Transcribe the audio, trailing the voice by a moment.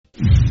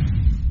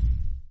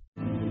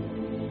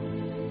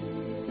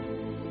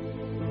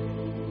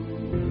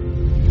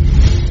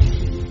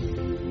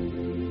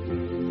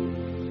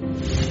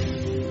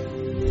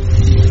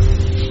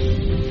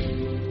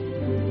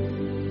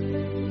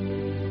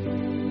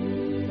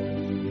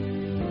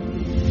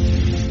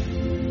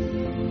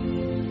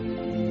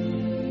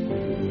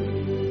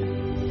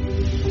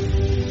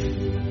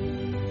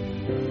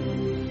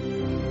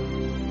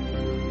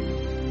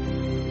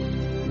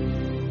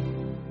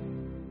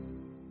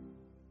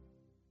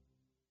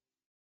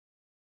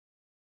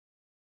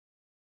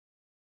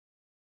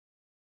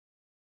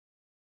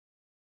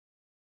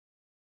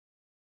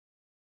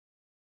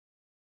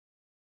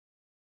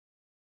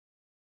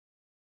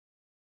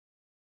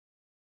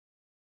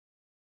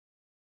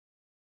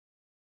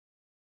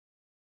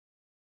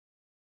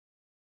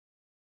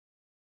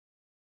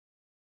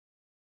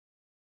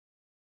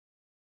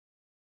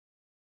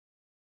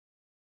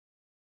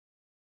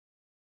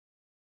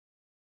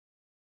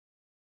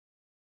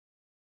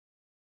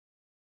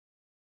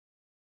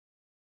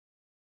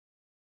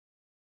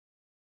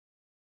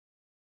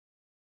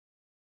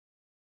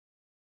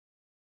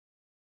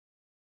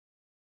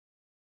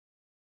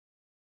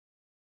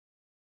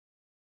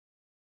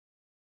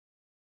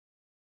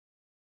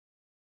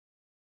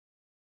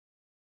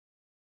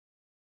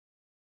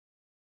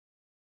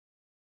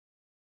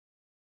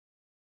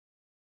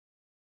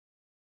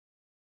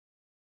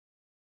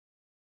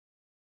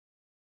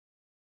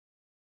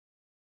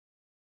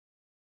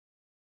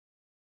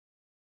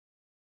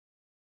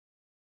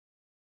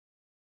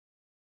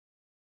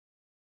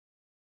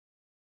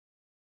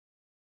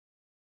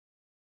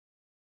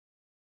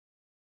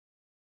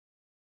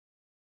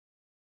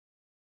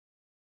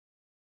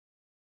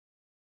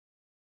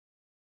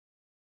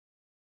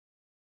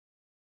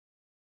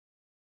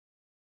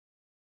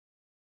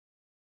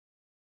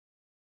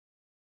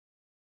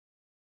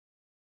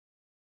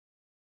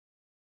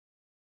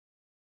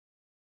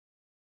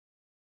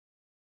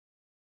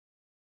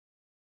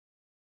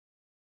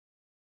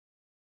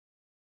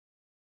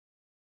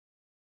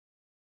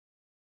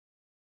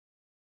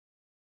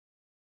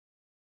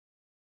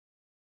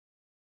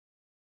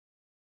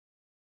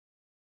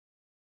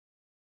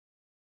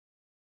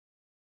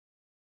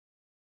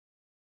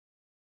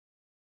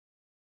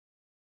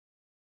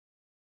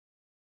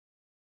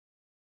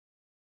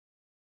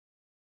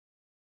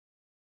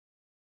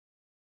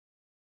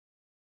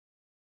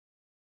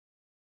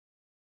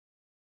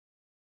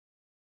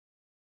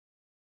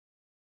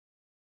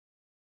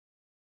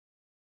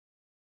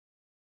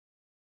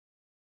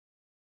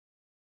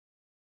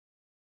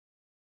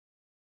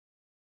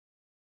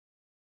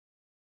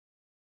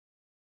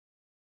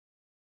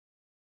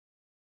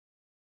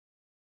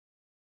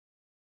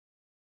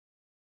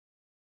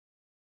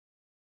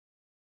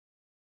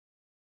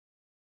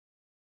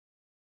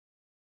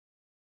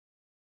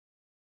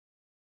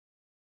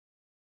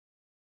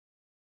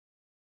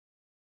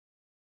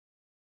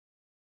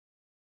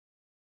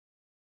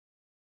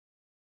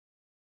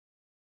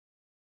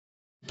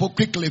people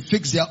quickly.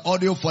 Fix their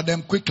audio for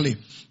them quickly.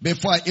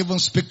 Before I even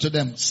speak to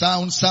them.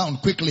 Sound,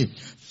 quickly.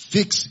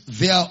 Fix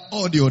their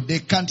audio. They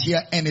can't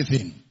hear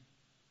anything.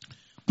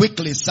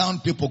 Quickly,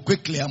 sound people,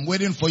 quickly. I'm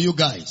waiting for you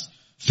guys.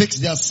 Fix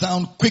their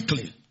sound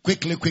quickly.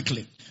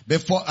 Quickly.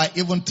 Before I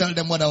even tell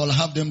them what I will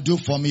have them do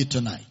for me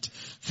tonight.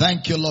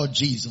 Thank you, Lord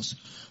Jesus.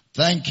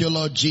 Thank you,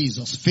 Lord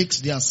Jesus. Fix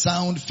their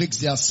sound.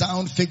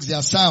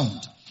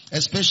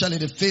 Especially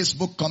the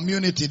Facebook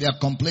community, they are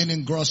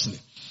complaining grossly.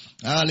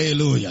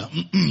 Hallelujah.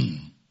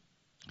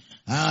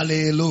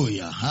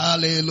 Hallelujah.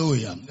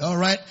 All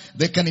right.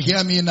 They can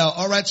hear me now.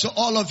 All right. So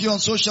all of you on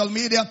social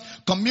media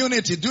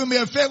community, do me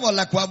a favor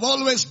like we've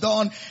always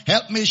done.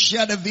 Help me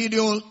share the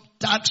video.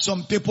 Tag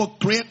some people,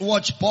 create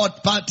watch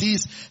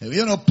parties,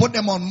 put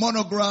them on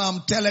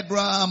Monogram,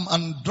 Telegram,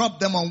 and drop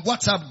them on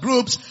WhatsApp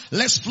groups.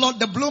 Let's flood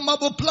the Blue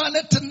Marble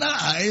Planet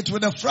tonight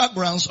with the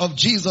fragrance of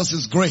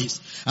Jesus'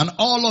 grace. And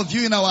all of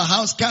you in our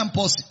house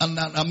campus,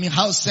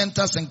 house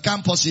centers and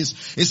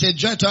campuses, it's a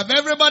joy to have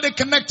everybody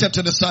connected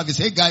to the service.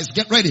 Hey guys,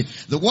 get ready.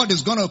 The word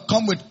is going to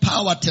come with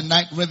power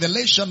tonight,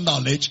 revelation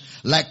knowledge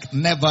like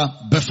never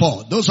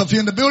before. Those of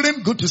you in the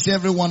building, good to see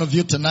every one of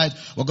you tonight.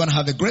 We're going to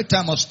have a great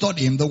time of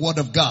studying the word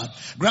of God.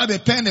 Grab a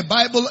pen, a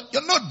Bible,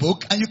 your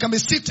notebook, and you can be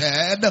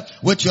seated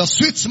with your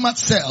sweet smart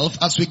self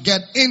as we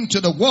get into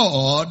the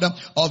word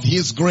of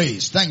His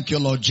grace. Thank you,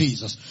 Lord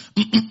Jesus.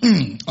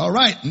 All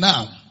right,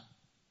 now,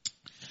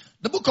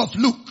 the book of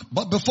Luke.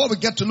 But before we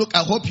get to Luke,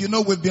 I hope you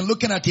know we've been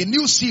looking at a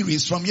new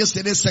series from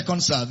yesterday's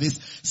second service,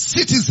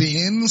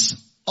 Citizens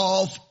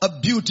of a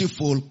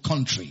Beautiful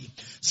Country.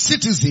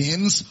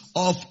 Citizens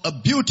of a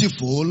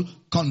Beautiful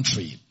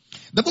Country.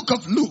 The book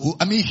of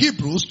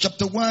Hebrews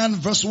chapter 1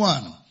 verse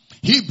 1.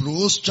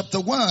 Hebrews chapter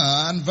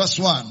 1 verse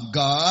 1.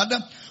 God,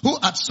 who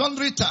at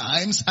sundry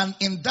times and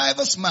in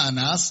diverse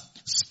manners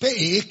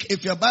spake,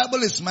 if your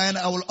Bible is mine,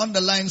 I will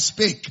underline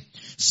spake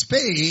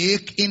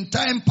in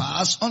time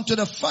past unto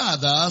the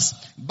fathers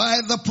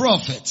by the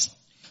prophets.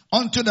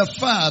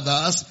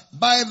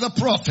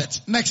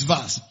 Next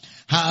verse.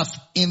 Hath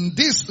in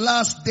these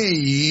last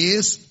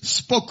days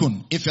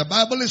spoken. If your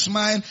Bible is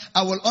mine,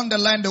 I will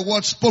underline the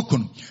word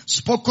spoken.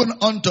 Spoken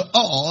unto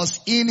us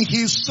in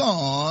His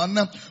Son,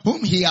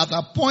 whom He hath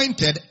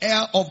appointed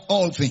heir of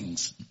all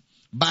things,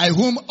 by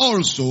whom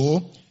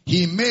also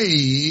He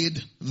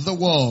made the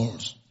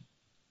world.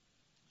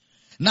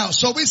 Now,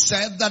 so we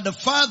said that the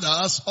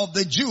fathers of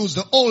the Jews,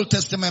 the Old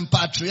Testament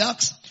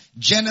patriarchs,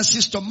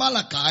 Genesis to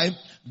Malachi,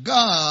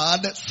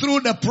 God, through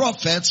the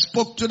prophets,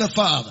 spoke to the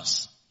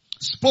fathers.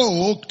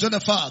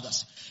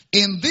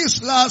 In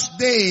these last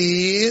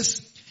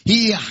days,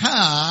 He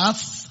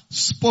hath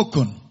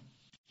spoken.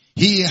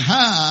 He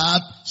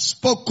hath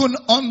spoken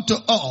unto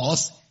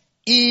us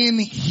in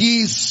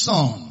His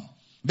Son.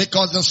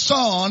 Because the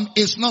Son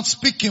is not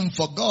speaking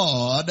for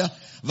God.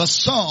 The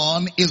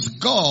Son is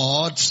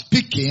God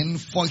speaking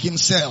for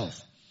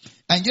Himself.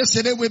 And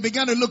yesterday we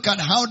began to look at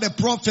how the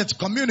prophets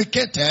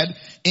communicated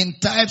in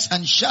types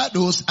and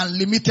shadows and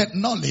limited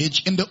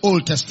knowledge in the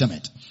Old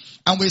Testament.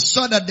 And we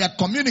saw that their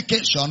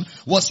communication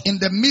was in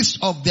the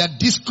midst of their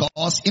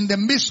discourse, in the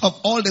midst of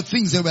all the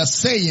things they were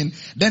saying.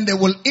 Then they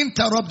will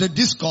interrupt the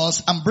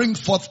discourse and bring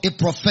forth a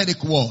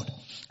prophetic word.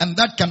 And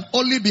that can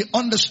only be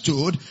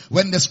understood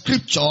when the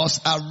scriptures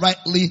are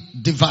rightly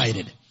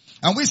divided.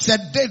 And we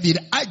said David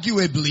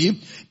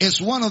arguably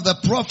is one of the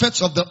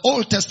prophets of the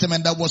Old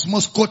Testament that was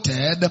most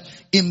quoted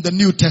in the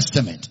New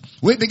Testament.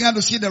 We began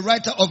to see the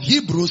writer of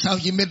Hebrews, how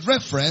he made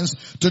reference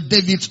to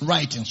David's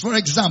writings. For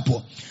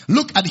example,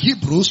 look at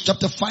Hebrews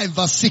chapter 5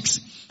 verse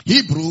 6.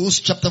 Hebrews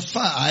chapter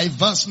 5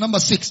 verse number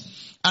 6.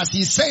 As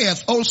he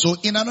saith also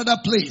in another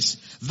place,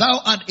 thou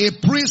art a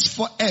priest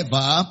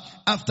forever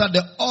after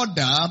the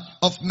order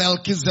of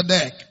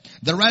Melchizedek.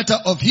 The writer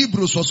of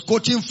Hebrews was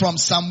quoting from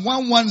Psalm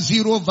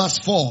 110 verse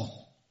 4.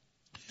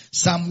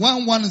 Psalm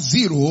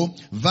 110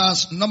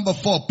 verse number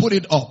 4. Put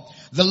it up.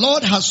 The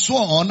Lord has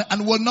sworn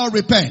and will not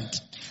repent.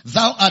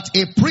 Thou art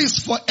a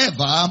priest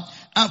forever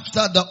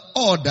after the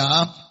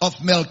order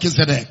of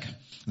Melchizedek.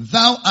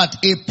 Thou art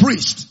a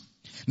priest.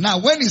 Now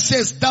when he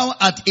says thou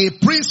art a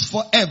priest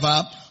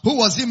forever, who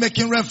was he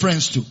making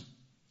reference to?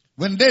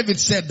 When David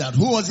said that,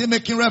 who was he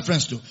making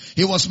reference to?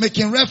 He was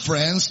making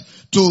reference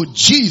to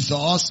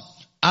Jesus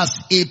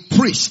as a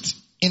priest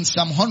in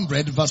Psalm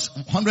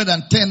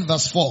 110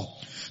 verse 4.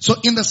 So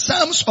in the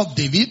Psalms of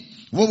David,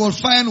 we will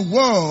find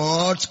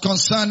words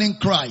concerning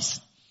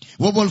Christ.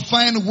 We will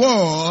find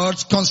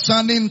words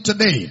concerning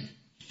today.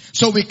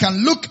 So we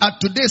can look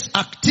at today's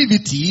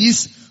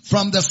activities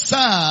from the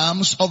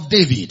Psalms of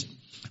David.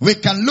 We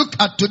can look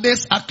at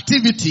today's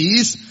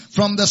activities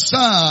from the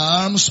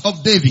Psalms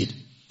of David.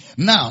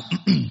 Now,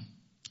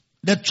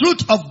 the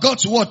truth of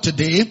God's word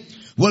today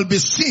will be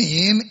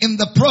seen in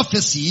the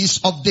prophecies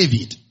of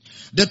David.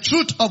 The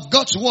truth of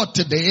God's word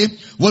today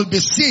will be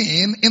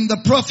seen in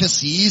the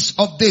prophecies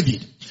of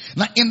David.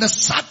 Now, in the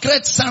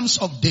sacred Psalms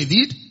of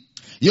David,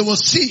 you will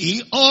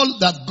see all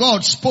that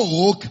God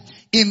spoke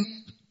in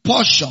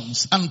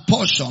portions and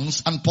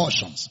portions and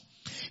portions.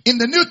 In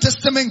the New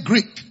Testament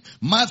Greek,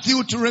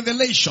 Matthew to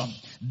Revelation,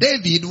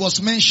 David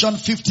was mentioned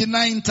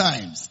 59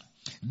 times.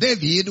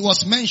 David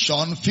was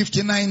mentioned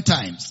 59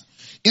 times.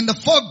 In the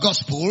 4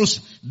 Gospels,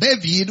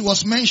 David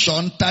was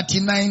mentioned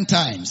 39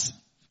 times.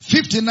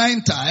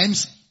 59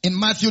 times in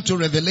Matthew to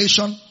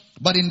Revelation,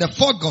 but in the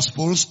 4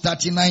 Gospels,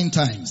 39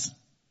 times.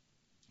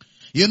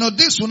 You know,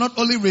 this will not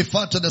only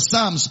refer to the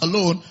Psalms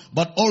alone,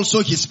 but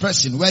also his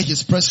person, where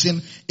his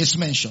person is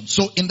mentioned.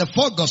 So in the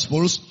 4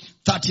 Gospels,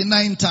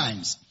 39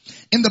 times.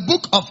 In the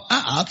book of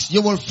Acts,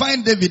 you will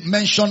find David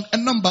mentioned a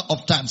number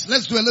of times.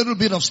 Let's do a little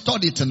bit of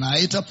study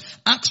tonight.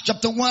 Acts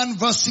chapter 1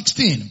 verse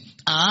 16.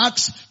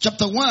 Acts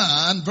chapter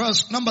 1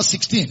 verse number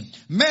 16.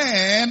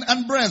 Men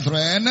and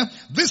brethren,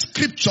 this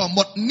scripture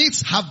must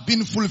needs have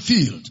been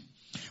fulfilled,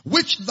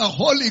 which the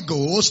Holy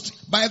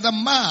Ghost by the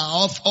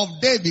mouth of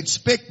David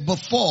spake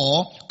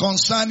before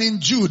concerning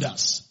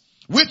Judas,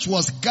 which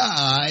was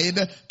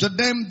guide to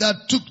them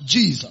that took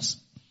Jesus.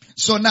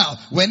 So now,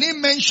 when he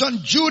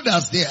mentioned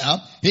Judas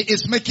there, he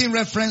is making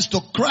reference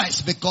to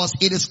Christ because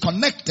it is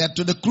connected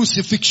to the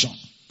crucifixion.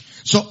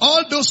 So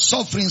all those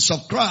sufferings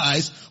of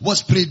Christ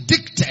was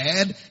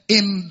predicted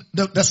in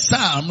the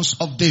Psalms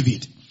of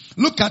David.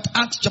 Look at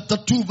Acts chapter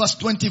 2 verse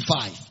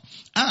 25.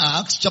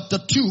 Acts chapter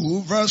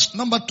 2 verse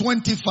number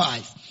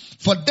 25.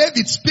 For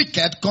David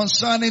speaketh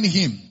concerning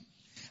him,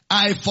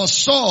 I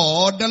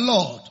foresaw the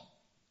Lord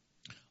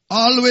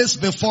always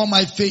before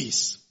my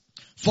face,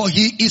 for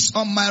he is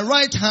on my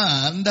right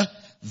hand,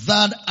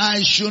 that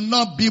I should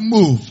not be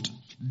moved.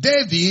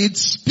 David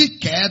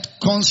speaketh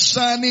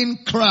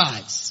concerning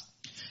Christ.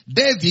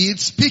 David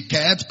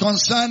speaketh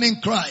concerning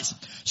Christ.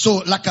 So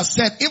like I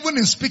said, even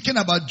in speaking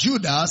about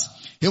Judas,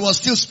 he was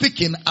still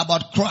speaking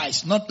about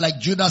Christ, not like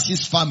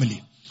Judas'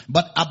 family,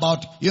 but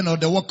about,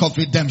 the work of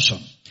redemption.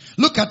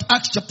 Look at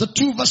Acts chapter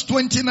 2 verse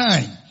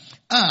 29.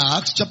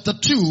 Acts chapter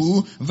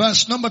 2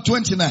 verse number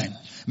 29.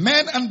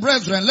 Men and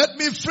brethren, let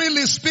me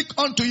freely speak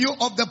unto you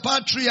of the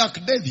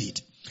patriarch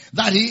David,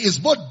 that he is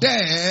both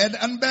dead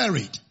and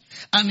buried,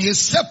 and his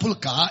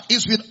sepulchre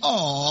is with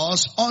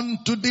us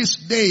unto this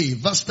day.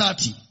 Verse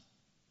 30.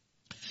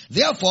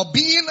 Therefore,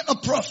 being a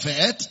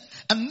prophet,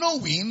 and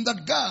knowing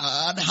that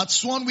God had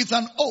sworn with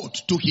an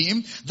oath to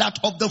him that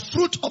of the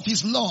fruit of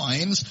his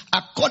loins,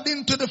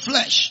 according to the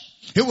flesh,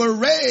 he will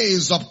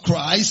raise up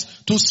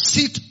Christ to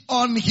sit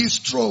on his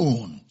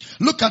throne.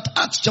 Look at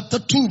Acts chapter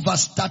 2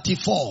 verse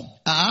 34.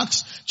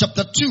 Acts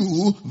chapter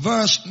 2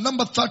 verse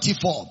number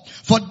 34.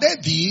 For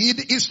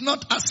David is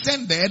not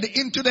ascended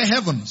into the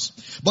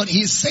heavens, but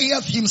he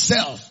saith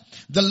himself,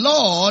 the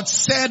Lord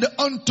said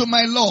unto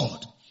my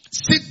Lord,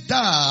 sit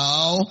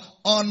thou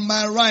on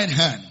my right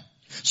hand.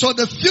 So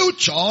the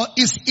future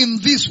is in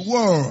this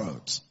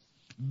world.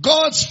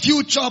 God's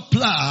future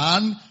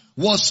plan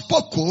was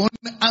spoken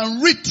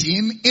and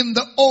written in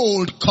the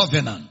old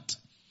covenant.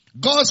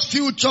 God's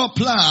future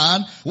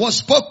plan was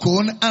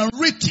spoken and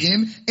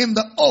written in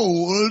the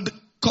old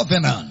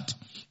covenant.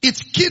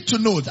 It's key to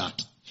know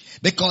that,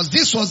 because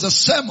this was a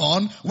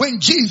sermon when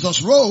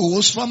Jesus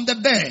rose from the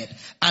dead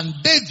and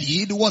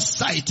David was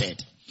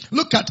cited.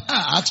 Look at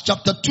Acts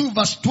chapter 2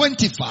 verse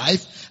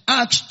 25.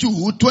 Acts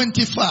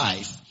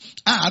 2:25.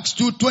 Acts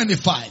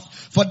 2:25.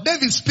 For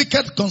David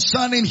speaketh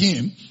concerning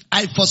him,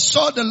 I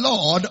foresaw the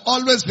Lord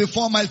always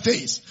before my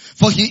face,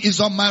 for he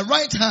is on my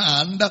right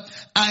hand,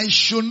 I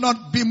should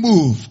not be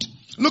moved.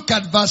 Look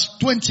at verse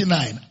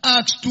 29.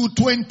 Acts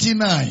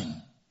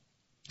 2:29.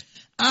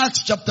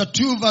 Acts chapter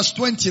 2 verse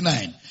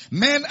 29.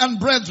 Men and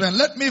brethren,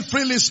 let me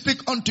freely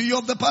speak unto you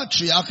of the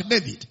patriarch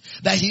David,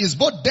 that he is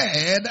both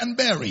dead and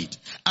buried,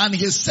 and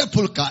his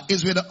sepulchre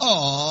is with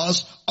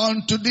us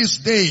unto this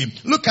day.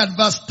 Look at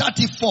verse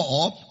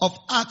 34 of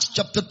Acts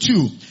chapter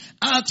 2.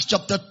 Acts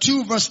chapter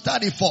 2 verse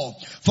 34.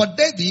 For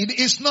David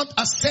is not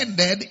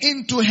ascended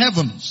into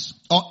heavens,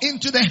 or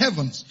into the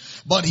heavens,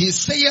 but he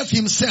saith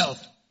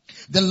himself,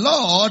 the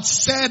Lord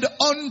said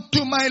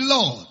unto my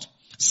Lord,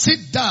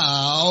 sit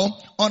thou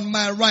on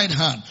my right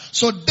hand.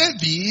 So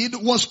David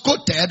was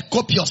quoted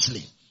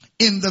copiously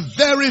in the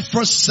very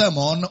first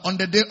sermon on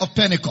the day of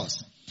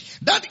Pentecost.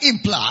 That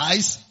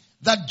implies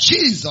that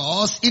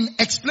Jesus, in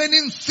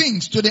explaining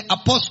things to the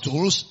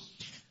apostles,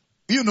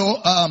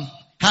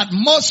 had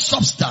more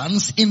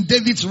substance in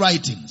David's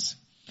writings.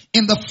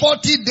 In the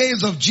 40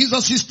 days of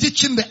Jesus'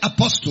 teaching the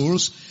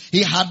apostles,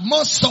 he had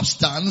more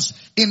substance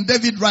in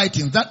David's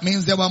writings. That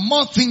means there were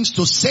more things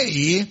to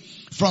say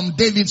from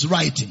David's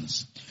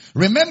writings.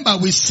 Remember,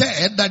 we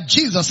said that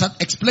Jesus had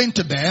explained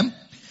to them,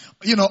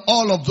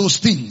 all of those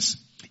things.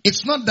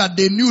 It's not that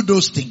they knew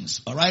those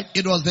things, alright?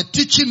 It was the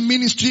teaching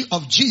ministry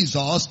of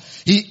Jesus.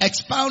 He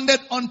expounded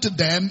unto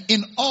them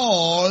in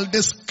all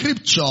the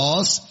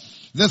scriptures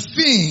the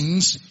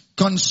things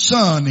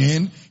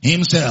concerning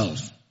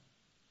himself.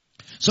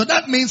 So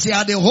that means he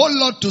had a whole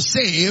lot to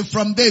say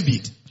from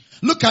David.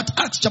 Look at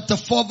Acts chapter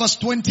 4 verse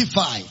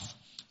 25.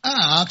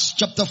 Acts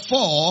chapter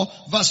 4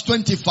 verse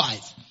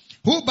 25.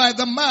 Who by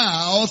the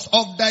mouth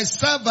of thy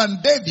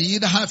servant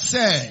David hath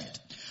said,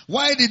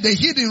 why did the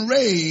heathen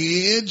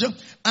rage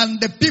and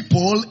the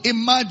people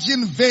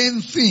imagine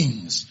vain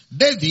things?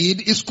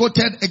 David is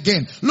quoted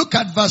again. Look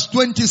at verse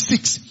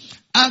 26.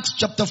 Acts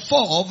chapter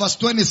 4 verse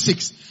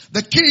 26.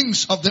 The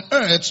kings of the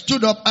earth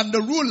stood up and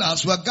the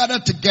rulers were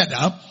gathered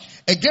together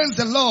against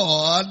the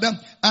Lord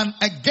and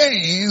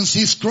against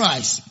his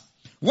Christ.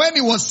 When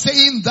he was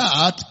saying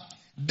that,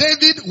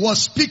 David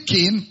was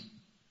speaking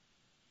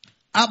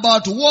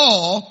about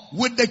war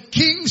with the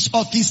kings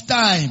of his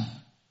time.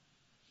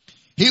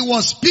 He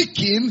was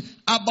speaking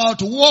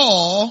about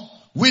war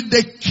with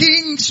the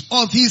kings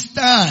of his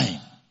time.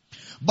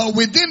 But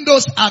within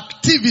those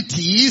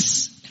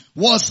activities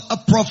was a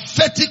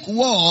prophetic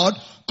word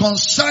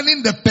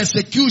concerning the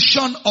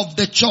persecution of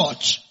the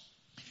church.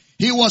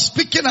 He was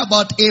speaking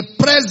about a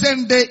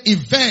present day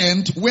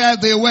event where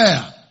they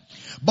were.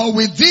 But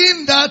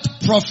within that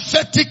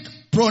prophetic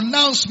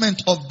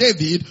pronouncement of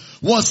David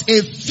was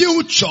a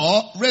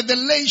future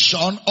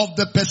revelation of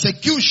the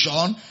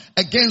persecution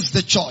against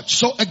the church.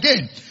 So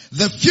again,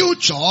 the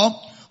future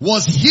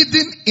was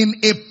hidden in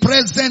a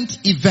present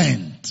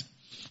event.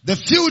 The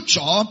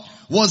future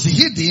was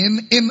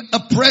hidden in a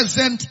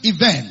present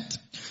event.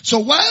 So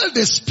while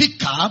the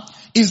speaker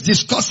is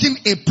discussing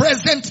a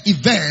present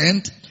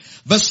event,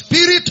 the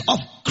Spirit of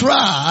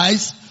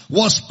Christ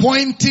was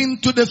pointing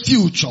to the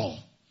future.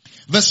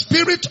 The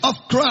Spirit of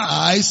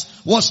Christ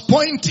was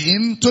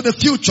pointing to the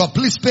future.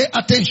 Please pay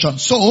attention.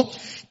 So,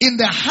 in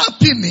the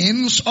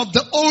happenings of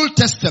the Old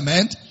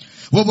Testament,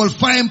 we will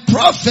find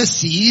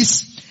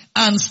prophecies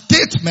and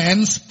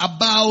statements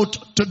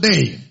about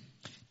today.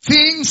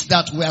 Things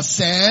that were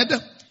said,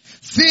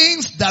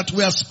 things that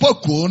were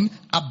spoken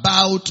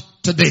about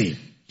today.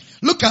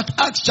 Look at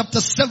Acts chapter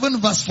 7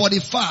 verse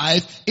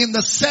 45 in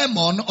the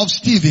sermon of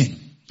Stephen.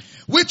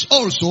 Which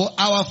also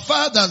our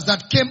fathers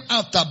that came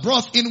after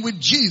brought in with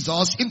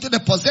Jesus into the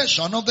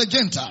possession of the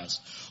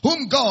Gentiles,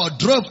 whom God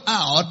drove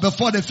out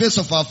before the face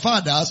of our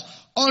fathers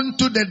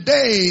unto the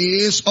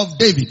days of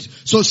David.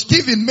 So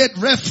Stephen made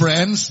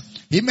reference,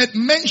 he made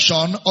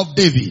mention of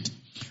David.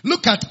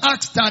 Look at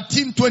Acts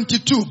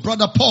 13:22,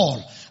 Brother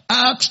Paul.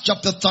 Acts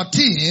chapter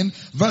 13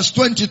 verse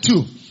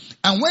 22.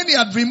 And when he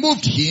had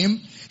removed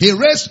him, he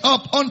raised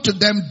up unto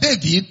them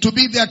David to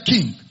be their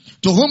king,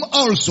 to whom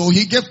also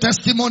he gave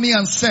testimony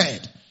and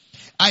said,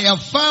 I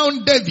have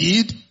found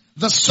David,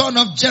 the son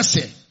of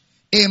Jesse,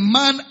 a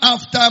man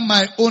after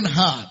my own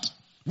heart,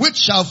 which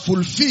shall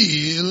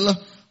fulfill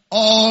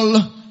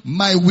all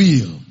my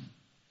will.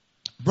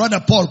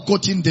 Brother Paul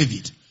quoting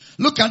David.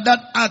 Look at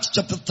that Acts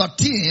chapter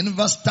 13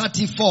 verse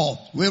 34.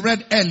 We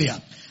read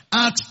earlier.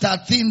 Acts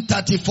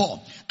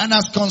 13:34. And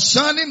as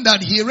concerning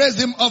that he raised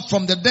him up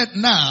from the dead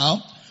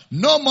now,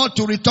 no more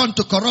to return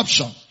to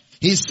corruption.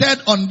 He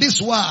said on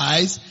this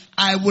wise,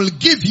 I will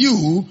give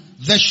you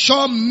the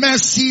sure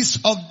mercies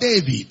of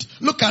David.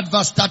 Look at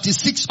verse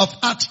 36 of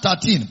Acts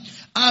 13.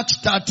 Acts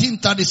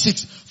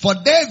 13:36. For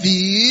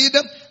David,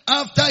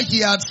 after he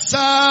had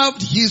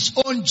served his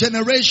own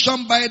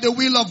generation by the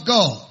will of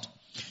God,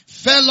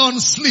 fell on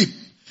sleep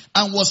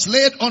and was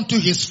laid unto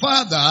his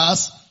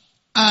fathers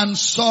and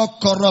saw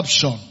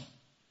corruption.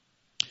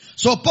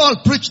 So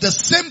Paul preached the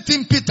same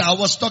thing Peter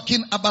was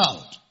talking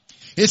about.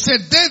 He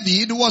said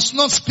David was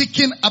not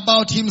speaking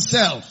about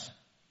himself.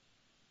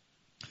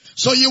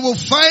 So you will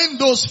find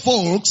those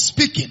folks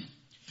speaking.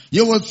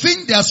 You will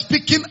think they are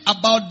speaking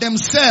about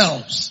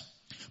themselves,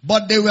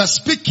 but they were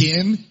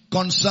speaking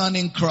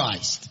concerning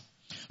Christ.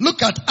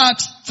 Look at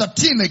Acts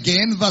 13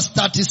 again, verse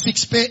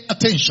 36. Pay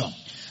attention.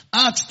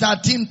 Acts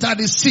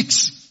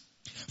 13:36.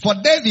 For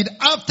David,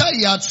 after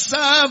he had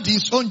served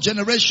his own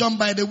generation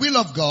by the will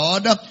of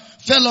God,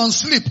 fell on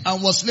sleep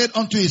and was laid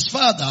unto his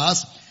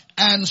fathers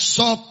and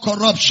saw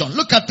corruption.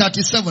 Look at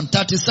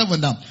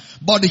 37 now.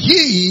 But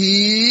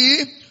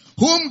he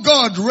whom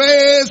God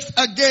raised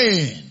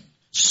again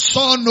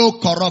saw no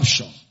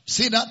corruption.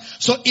 See that?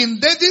 So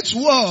in David's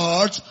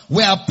words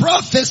were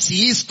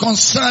prophecies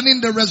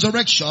concerning the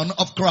resurrection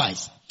of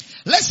Christ.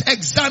 Let's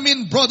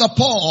examine Brother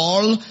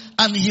Paul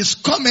and his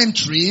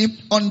commentary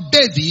on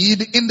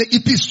David in the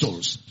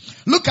epistles.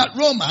 Look at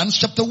Romans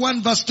chapter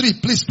 1 verse 3.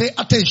 Please pay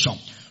attention.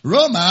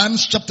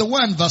 Romans chapter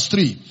 1 verse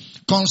 3.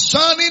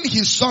 Concerning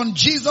his son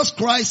Jesus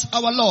Christ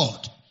our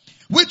Lord,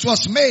 which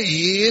was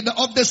made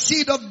of the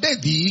seed of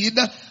David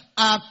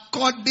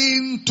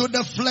according to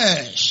the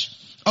flesh.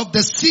 Of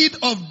the seed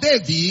of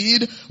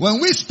David,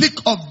 when we speak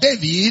of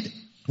David,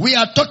 we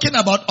are talking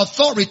about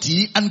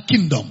authority and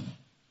kingdom.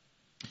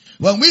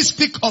 When we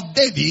speak of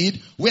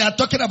David, we are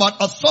talking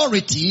about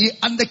authority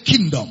and the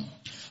kingdom.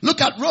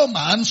 Look at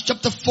Romans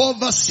chapter 4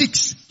 verse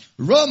 6.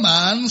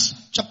 Romans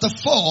chapter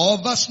 4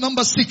 verse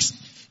number 6.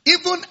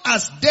 Even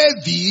as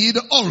David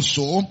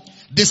also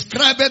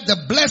described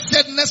the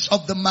blessedness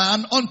of the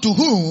man unto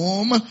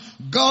whom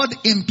God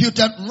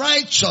imputed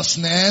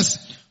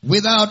righteousness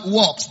without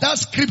works. That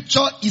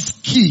scripture is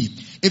key.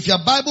 If your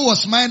Bible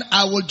was mine,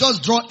 I will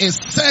just draw a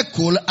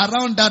circle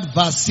around that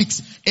verse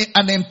 6.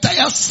 An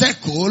entire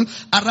circle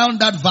around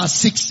that verse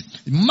 6.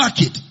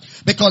 Mark it.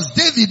 Because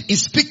David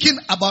is speaking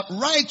about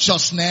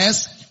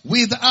righteousness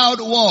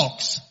without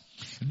works.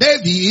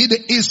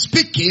 David is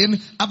speaking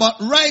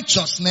about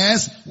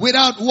righteousness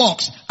without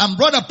works. And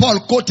Brother Paul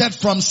quoted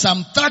from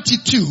Psalm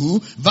 32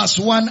 verse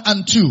 1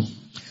 and 2.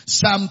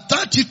 Psalm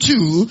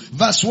 32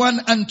 verse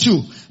 1 and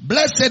 2.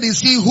 Blessed is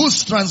he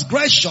whose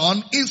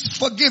transgression is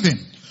forgiven,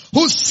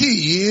 whose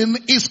sin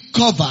is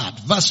covered.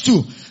 Verse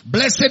 2.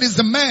 Blessed is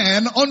the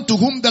man unto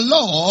whom the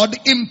Lord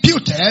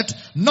imputed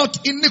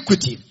not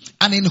iniquity,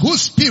 and in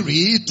whose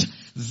spirit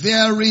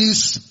there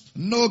is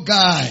no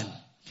guile.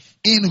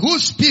 In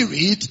whose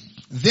spirit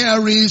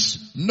there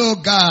is no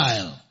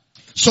guile.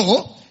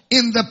 So,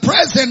 in the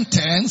present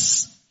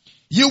tense,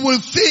 you will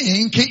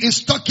think he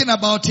is talking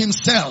about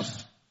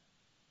himself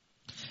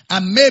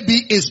and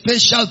maybe a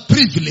special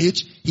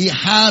privilege he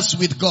has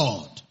with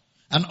God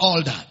and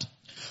all that.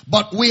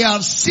 But we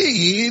have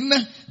seen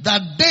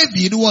that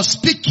David was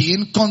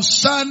speaking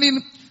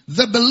concerning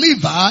the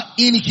believer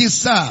in his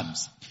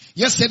Psalms.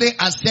 Yesterday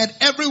I said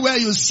everywhere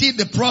you see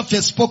the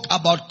prophet spoke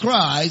about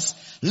Christ,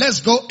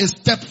 let's go a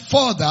step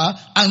further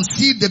and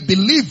see the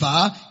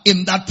believer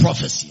in that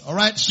prophecy.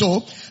 Alright,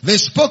 so they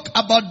spoke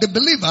about the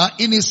believer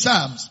in his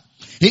Psalms.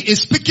 He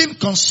is speaking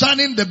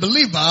concerning the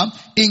believer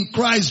in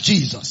Christ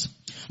Jesus.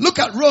 Look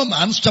at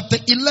Romans chapter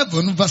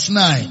 11 verse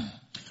 9.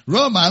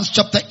 Romans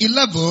chapter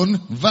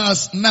 11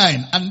 verse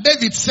 9. And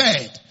David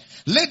said,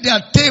 let their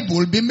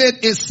table be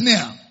made a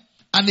snare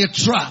and a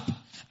trap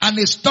and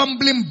a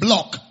stumbling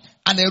block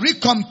and a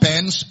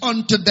recompense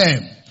unto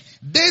them.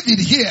 David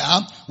here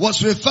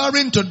was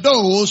referring to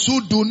those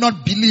who do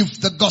not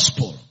believe the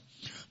gospel.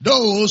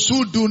 Those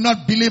who do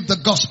not believe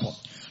the gospel.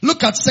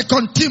 Look at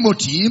 2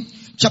 Timothy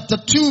chapter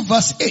 2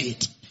 verse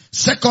 8.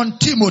 2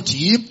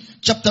 Timothy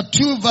chapter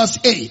 2 verse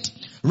 8.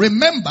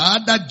 Remember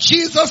that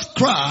Jesus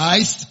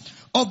Christ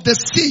of the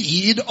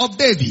seed of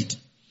David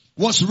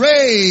was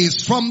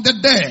raised from the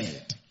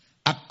dead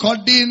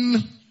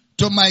according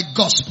to my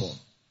gospel.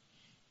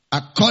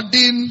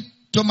 According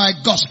to my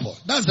gospel.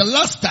 That's the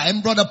last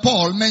time Brother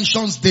Paul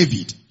mentions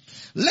David.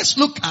 Let's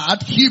look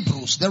at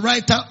Hebrews, the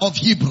writer of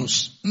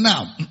Hebrews.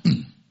 Now,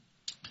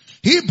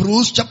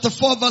 Hebrews chapter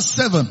 4 verse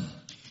 7.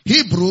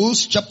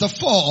 Hebrews chapter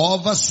 4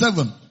 verse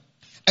 7.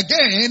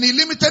 Again, he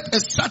limited a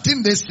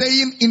certain day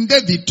saying in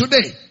David,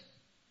 today,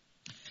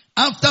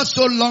 after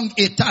so long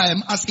a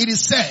time, as it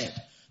is said,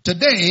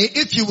 today,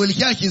 if you will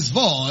hear his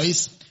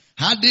voice,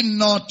 harden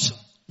not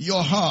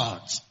your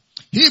hearts.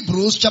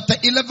 Hebrews chapter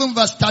 11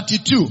 verse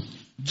 32.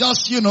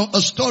 Just,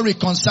 a story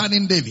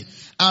concerning David.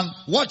 And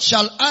what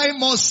shall I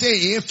more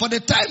say? For the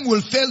time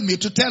will fail me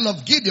to tell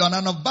of Gideon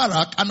and of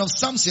Barak and of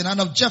Samson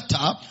and of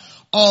Jephthah,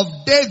 of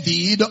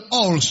David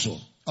also.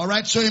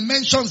 Alright, so he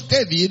mentions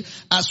David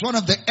as one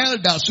of the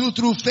elders who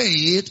through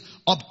faith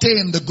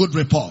obtained the good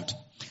report.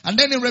 And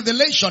then in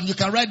Revelation, you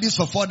can write this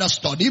for further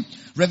study.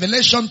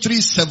 Revelation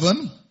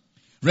 3:7,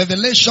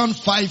 Revelation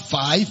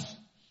 5:5,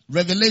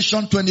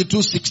 Revelation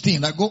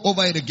 22:16. I go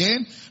over it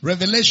again.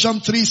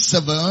 Revelation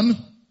 3:7,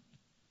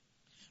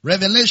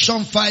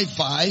 Revelation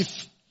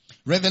 5:5,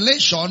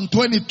 Revelation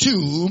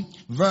 22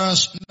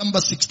 verse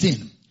number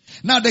 16.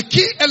 Now the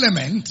key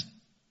element,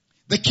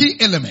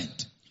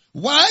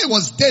 why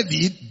was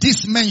David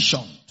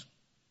dismentioned?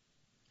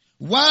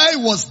 Why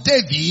was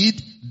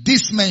David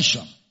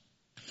dismentioned?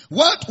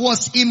 What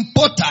was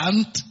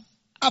important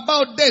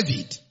about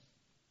David?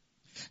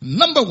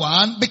 Number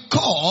one,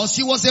 because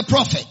he was a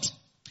prophet.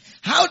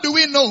 How do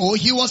we know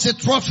he was a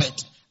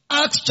prophet?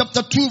 Acts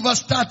chapter 2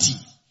 verse 30.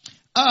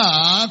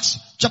 Acts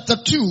chapter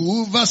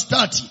 2 verse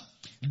 30.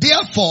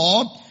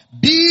 Therefore,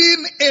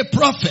 being a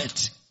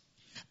prophet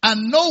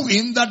and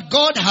knowing that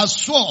God has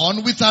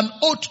sworn with an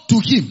oath to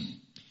him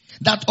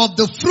that of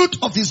the fruit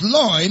of his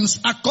loins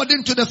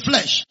according to the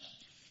flesh,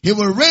 he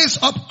will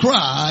raise up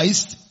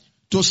Christ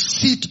to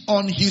sit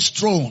on his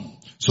throne.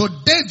 So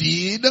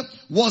David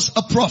was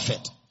a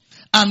prophet,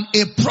 and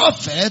a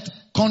prophet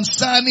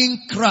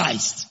concerning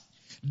Christ.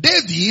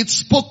 David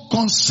spoke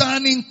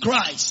concerning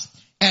Christ,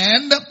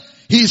 and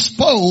he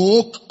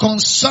spoke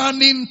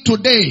concerning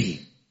today.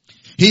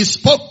 He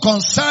spoke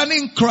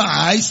concerning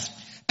Christ,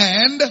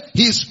 and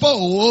he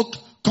spoke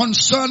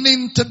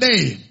concerning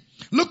today.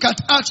 Look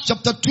at Acts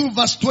chapter 2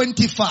 verse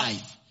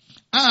 25.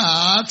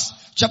 Acts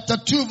chapter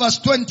 2 verse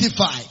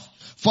 25.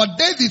 For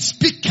David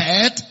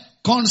speaketh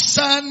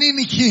concerning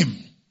him.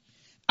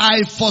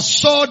 I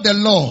foresaw the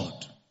Lord.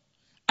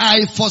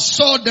 I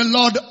foresaw the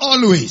Lord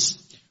always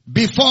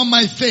before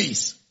my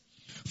face.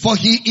 For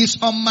he is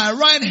on my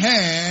right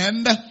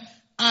hand.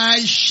 I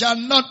shall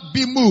not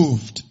be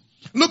moved.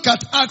 Look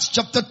at Acts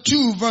chapter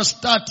 2 verse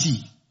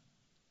 30.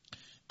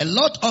 A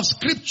lot of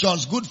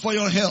scriptures good for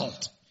your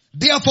health.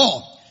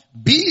 Therefore,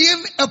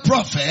 being a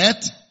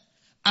prophet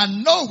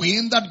and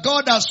knowing that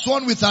God has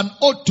sworn with an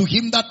oath to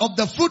him that of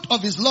the fruit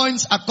of his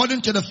loins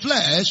according to the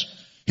flesh,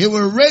 he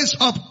will raise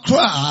up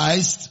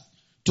Christ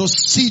to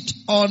sit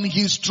on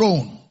his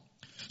throne.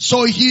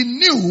 So he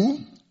knew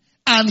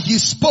and he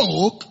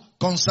spoke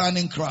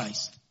concerning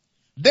Christ.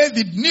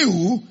 David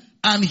knew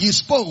and he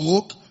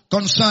spoke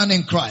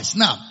concerning Christ.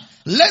 Now,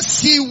 let's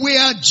see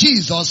where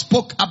Jesus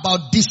spoke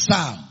about this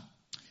psalm.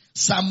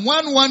 Psalm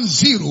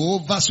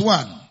 110 verse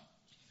 1.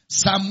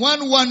 Psalm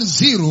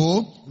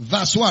 110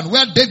 verse 1,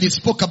 where David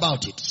spoke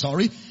about it.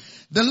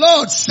 The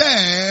Lord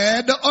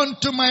said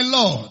unto my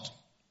Lord,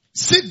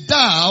 Sit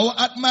thou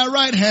at my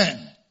right hand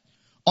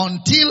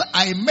until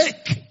I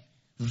make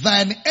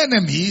thine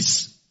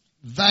enemies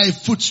thy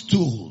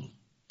footstool.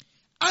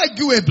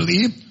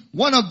 Arguably,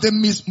 one of the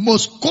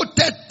most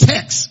quoted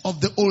texts of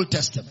the Old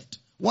Testament.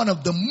 One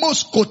of the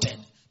most quoted.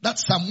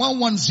 That's Psalm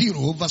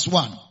 110 verse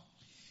 1.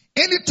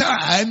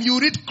 Anytime you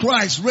read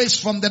Christ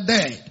raised from the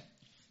dead,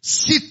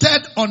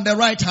 seated on the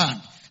right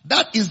hand,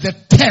 that is the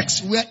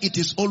text where it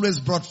is always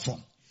brought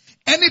from.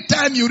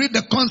 Anytime you read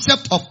the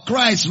concept of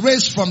Christ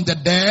raised from the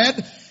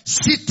dead,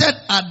 seated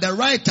at the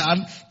right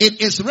hand,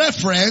 it is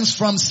referenced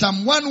from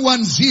Psalm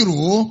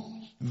 110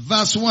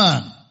 verse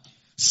 1.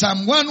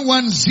 Psalm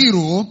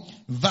 110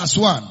 verse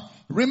 1.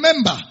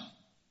 Remember,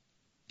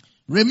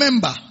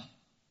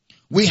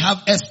 we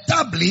have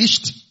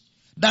established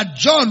that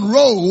John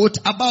wrote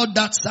about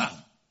that psalm.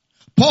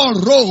 Paul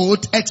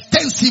wrote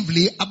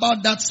extensively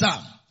about that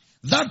psalm.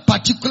 That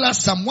particular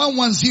Psalm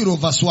 110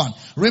 verse 1.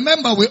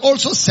 Remember, we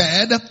also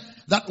said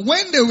that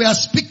when they were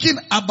speaking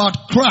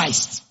about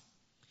Christ,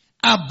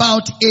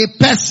 about a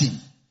person,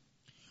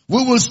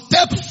 we will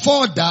step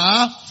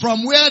further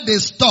from where they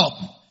stop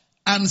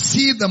and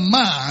see the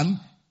man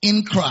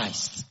in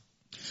Christ.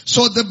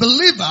 So the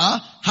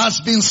believer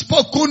has been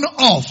spoken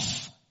of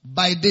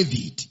by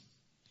David.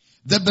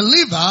 The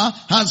believer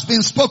has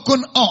been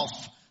spoken of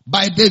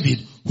by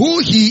David. Who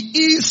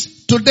he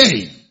is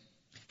today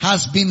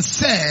has been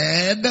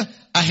said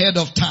ahead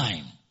of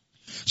time.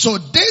 So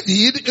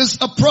David is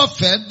a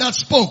prophet that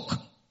spoke.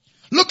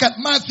 Look at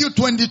Matthew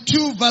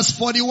 22 verse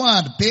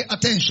 41. Pay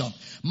attention.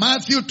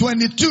 Matthew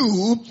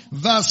 22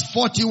 verse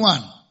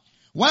 41.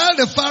 While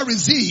the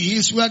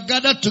Pharisees were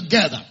gathered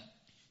together,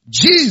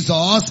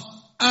 Jesus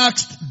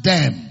asked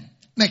them,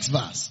 next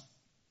verse,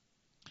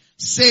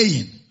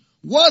 saying,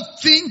 what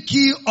think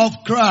ye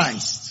of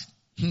Christ?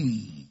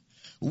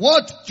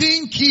 What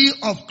think ye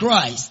of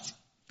Christ?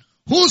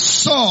 Whose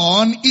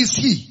son is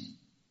he?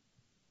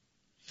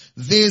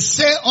 They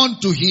say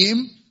unto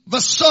him,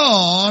 the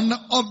son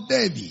of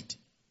David.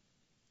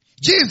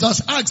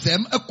 Jesus asked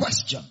them a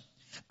question,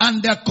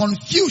 and their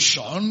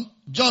confusion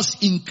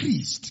just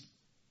increased.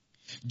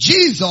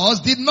 Jesus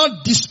did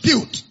not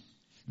dispute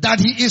that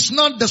he is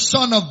not the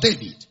son of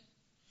David,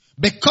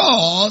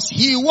 because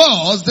he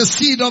was the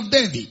seed of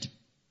David.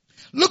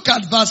 Look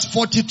at verse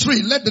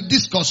 43. Let the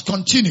discourse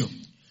continue.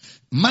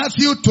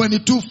 Matthew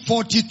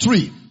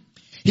 22:43.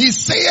 He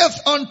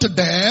saith unto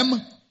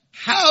them,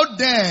 how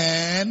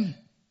then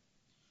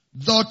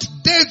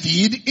doth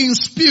David in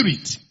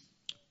spirit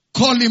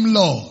call him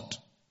Lord?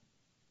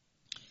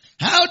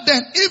 How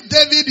then, if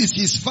David is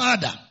his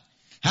father,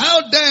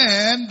 how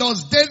then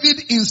does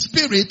David in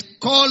spirit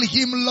call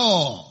him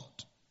Lord?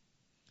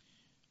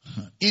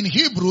 In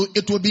Hebrew,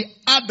 it will be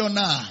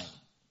Adonai.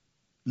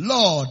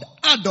 Lord,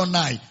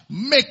 Adonai,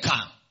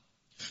 Maker.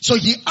 So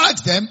he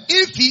asked them,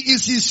 if he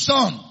is his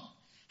son,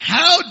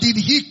 how did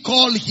he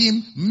call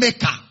him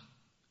Maker?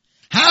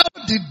 How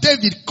did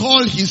David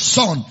call his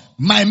son,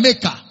 my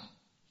Maker?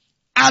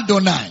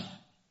 Adonai.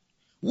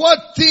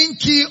 What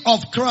think ye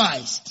of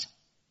Christ?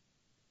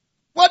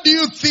 What do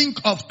you think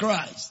of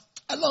Christ?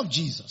 I love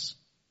Jesus.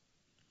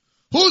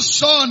 Whose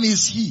son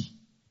is he?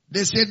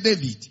 They said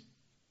David.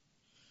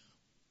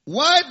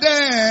 Why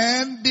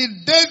then did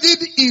David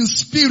in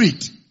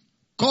spirit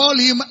call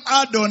him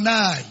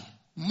Adonai,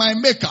 my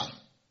Maker?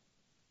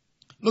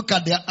 Look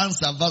at their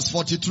answer, verse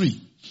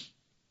 43.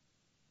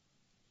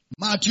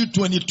 Matthew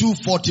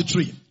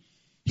 22:43.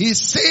 He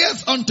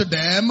saith unto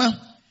them,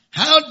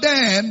 how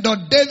then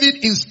doth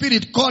David in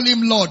spirit call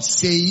him Lord,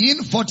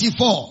 saying,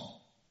 44.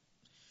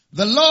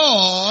 The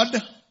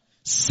Lord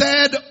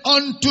said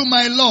unto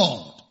my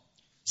Lord,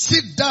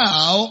 sit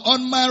thou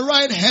on my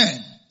right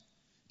hand,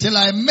 till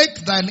I make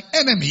thine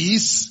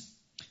enemies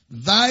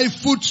thy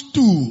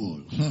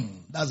footstool.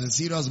 That's a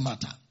serious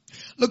matter.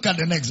 Look at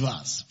the next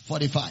verse,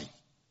 45.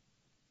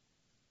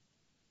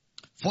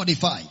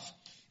 45.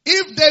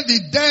 If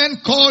David then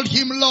called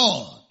him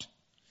Lord,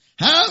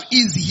 how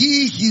is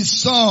he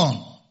his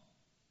son?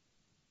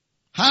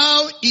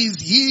 How is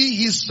he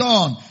his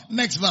son?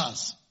 Next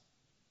verse.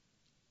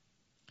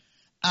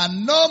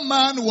 And no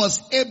man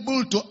was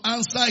able to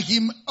answer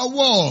him a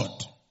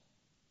word.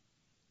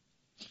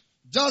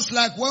 Just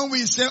like when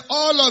we say,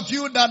 all of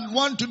you that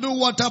want to do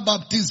water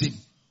baptism,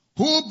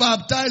 who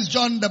baptized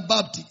John the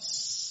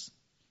Baptist?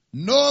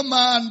 No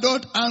man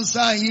don't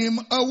answer him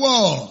a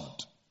word.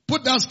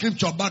 Put that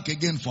scripture back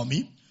again for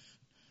me.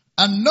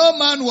 And no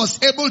man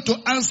was able to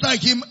answer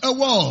him a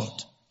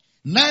word.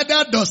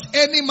 Neither does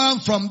any man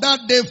from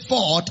that day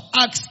forth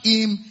ask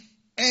him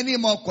any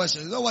more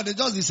questions. You know what? They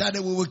just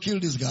decided we will kill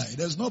this guy.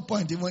 There's no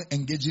point even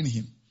engaging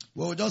him.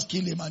 We will just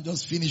kill him and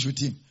just finish with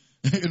him.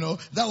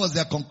 That was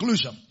their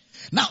conclusion.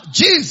 Now,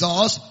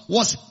 Jesus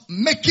was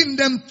making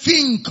them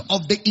think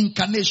of the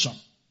incarnation.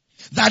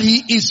 That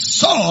he is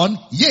son,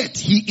 yet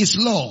he is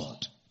Lord.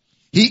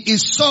 He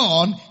is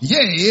son,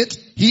 yet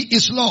he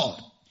is Lord.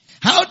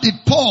 How did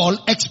Paul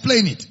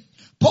explain it?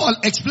 Paul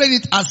explained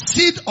it as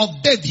seed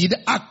of David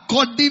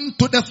according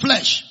to the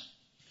flesh.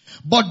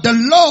 But the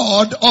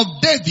Lord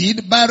of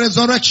David by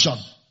resurrection.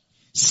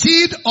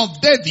 seed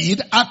of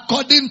David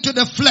according to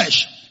the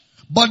flesh,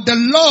 but the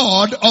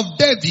Lord of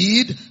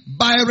David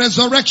by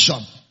resurrection.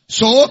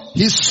 So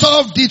he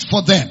solved it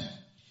for them.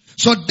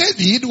 So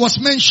David was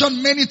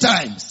mentioned many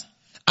times,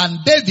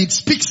 and David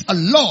speaks a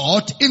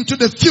lot into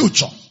the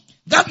future.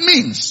 That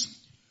means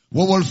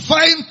we will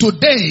find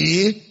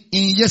today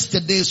in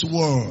yesterday's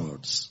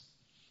words.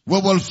 We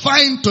will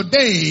find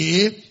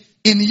today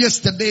in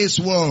yesterday's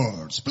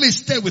words. Please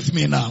stay with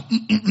me now.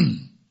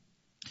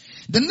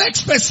 The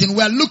next person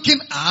we are looking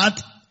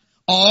at,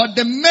 or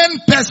the main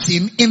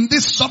person in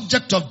this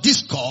subject of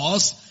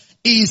discourse,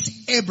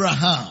 is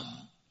Abraham.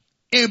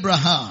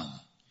 Abraham.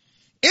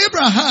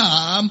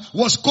 Abraham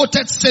was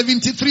quoted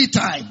 73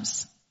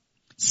 times.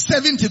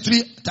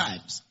 73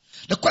 times.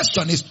 The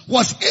question is,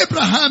 was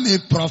Abraham a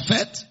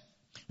prophet?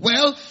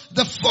 Well,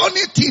 the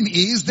funny thing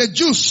is the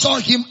Jews saw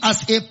him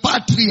as a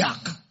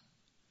patriarch.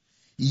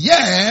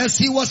 Yes,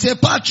 he was a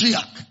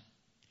patriarch.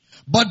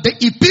 But the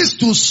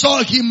epistles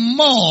saw him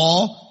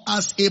more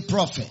as a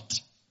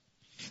prophet.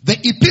 The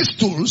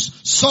epistles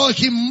saw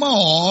him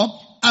more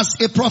as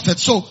a prophet.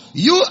 So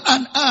you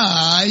and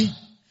I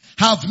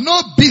have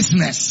no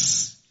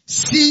business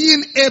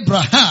seeing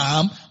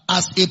Abraham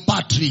as a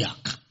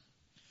patriarch.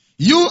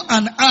 You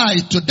and I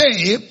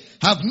today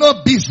have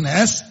no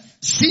business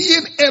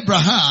seeing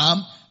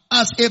Abraham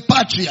as a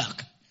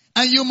patriarch.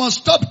 And you must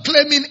stop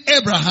claiming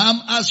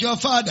Abraham as your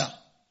father.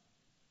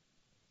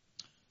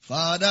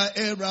 Father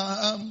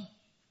Abraham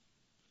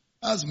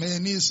has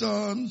many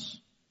sons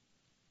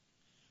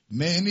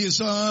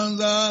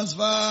as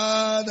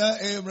Father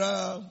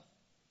Abraham.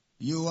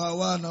 You are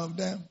one of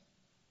them,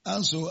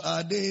 and so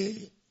are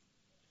they.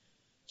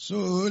 So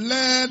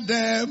let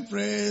them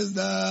praise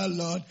the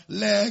Lord.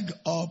 Leg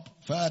up,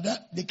 Father.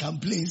 They can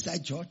play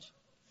inside church.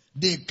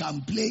 They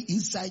can play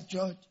inside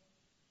church.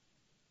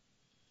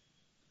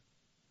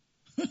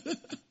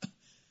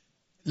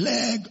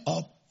 Leg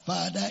up,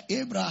 Father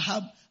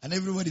Abraham. And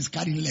everybody's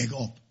carrying leg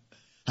up.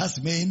 Has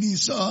many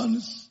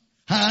sons.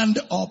 Hand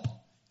up.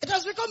 It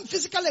has become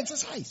physical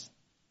exercise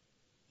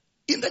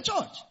in the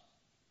church.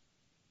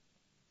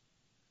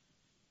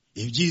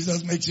 If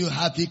Jesus makes you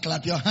happy,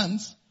 clap your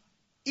hands.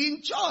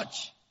 In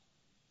church.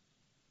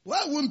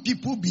 Why wouldn't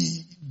people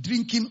be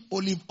drinking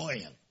olive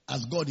oil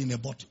as God in a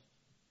bottle?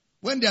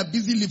 When they are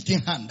busy lifting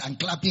hand and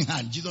clapping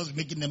hand, Jesus is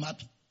making them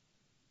happy.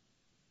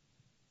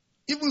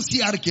 Even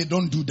CRK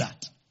don't do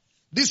that.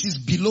 This is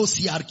below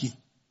CRK.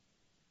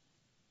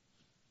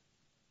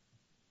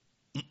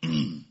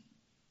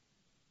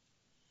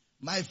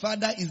 My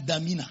father is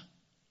Damina.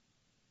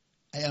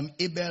 I am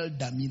Abel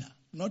Damina,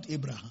 not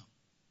Abraham.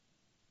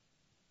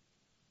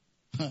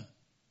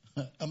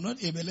 I'm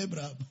not Abel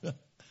Abraham.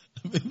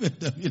 Abel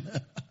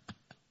Damina.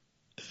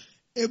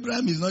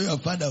 Abraham is not your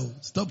father.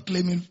 Stop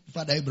claiming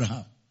Father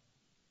Abraham.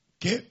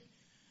 Okay?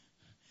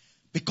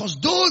 Because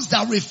those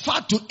that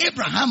refer to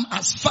Abraham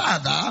as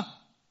father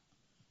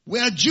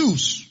were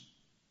Jews.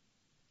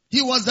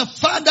 He was the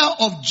father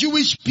of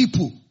Jewish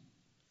people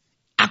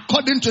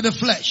according to the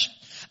flesh.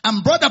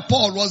 And Brother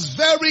Paul was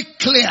very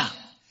clear.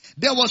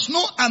 There was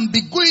no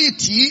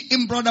ambiguity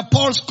in Brother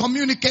Paul's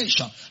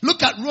communication.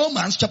 Look at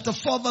Romans chapter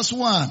 4 verse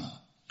 1.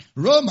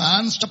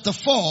 Romans chapter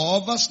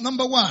 4 verse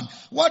number 1.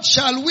 What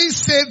shall we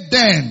say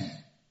then?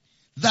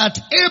 That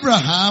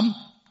Abraham,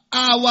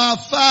 our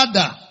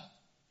father,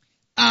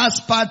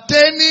 as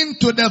pertaining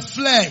to the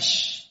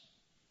flesh,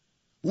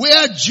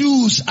 where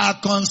Jews are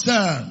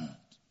concerned.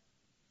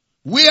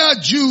 Where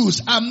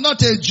Jews, I'm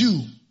not a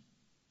Jew.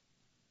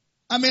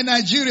 I'm a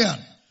Nigerian.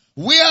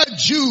 Where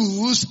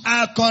Jews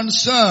are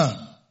concerned.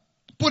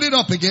 Put it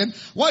up again.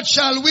 What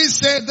shall we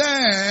say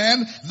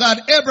then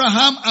that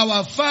Abraham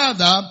our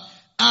father,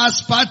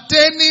 as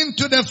pertaining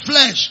to the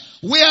flesh,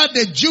 where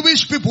the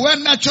Jewish people, where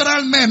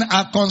natural men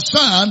are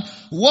concerned,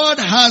 what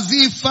has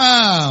he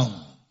found?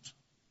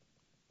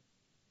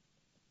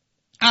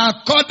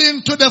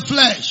 According to the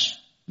flesh,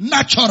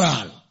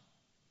 natural.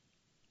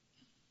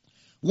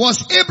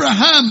 Was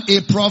Abraham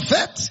a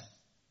prophet?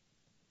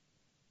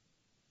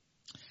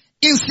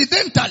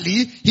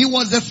 Incidentally, he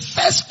was the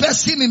first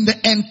person in the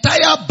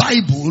entire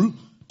Bible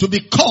to be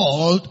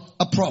called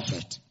a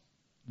prophet.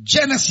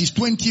 Genesis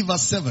 20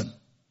 verse 7.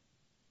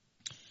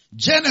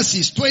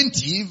 Genesis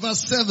 20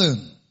 verse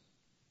 7.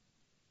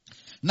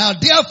 Now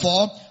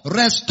therefore,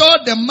 restore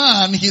the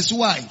man his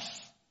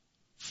wife,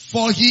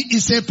 for he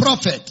is a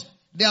prophet.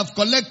 They have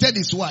collected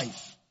his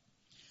wife.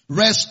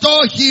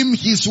 Restore him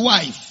his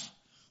wife,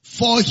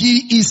 for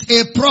he is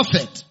a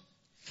prophet.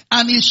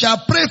 And he shall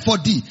pray for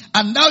thee,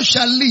 and thou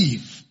shalt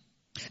live.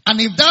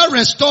 And if thou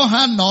restore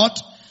her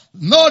not,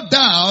 know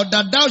thou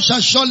that thou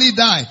shalt surely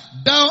die,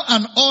 thou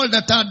and all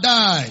that are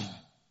die.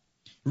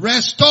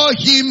 Restore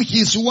him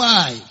his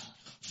wife,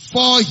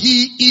 for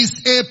he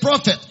is a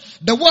prophet.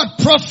 The word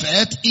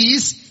prophet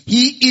is,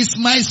 he is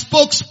my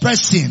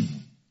spokesperson.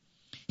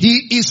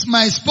 He is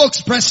my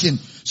spokesperson.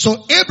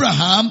 So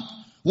Abraham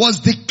was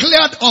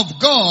declared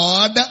of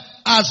God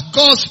as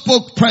God's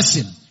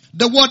spokesperson.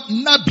 The word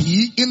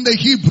Nabi in the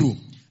Hebrew,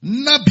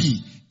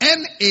 Nabi,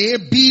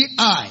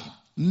 N-A-B-I,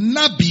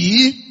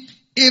 Nabi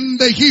in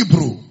the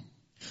Hebrew.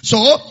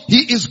 So,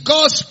 he is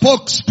God's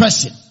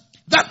spokesperson.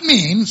 That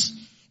means,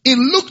 in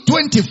Luke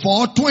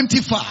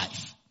 24:25,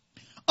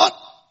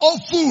 O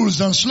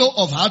fools and slow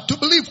of heart to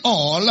believe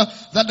all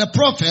that the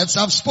prophets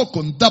have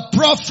spoken. The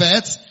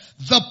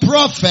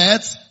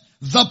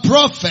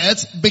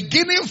prophets,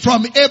 beginning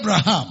from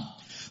Abraham,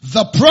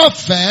 the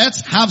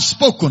prophets have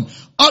spoken.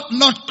 Ought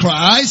not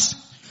Christ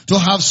to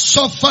have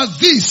suffered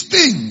these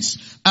things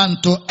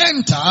and to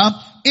enter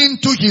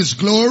into his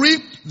glory?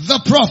 The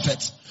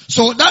prophets.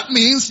 So that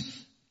means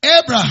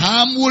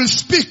Abraham will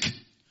speak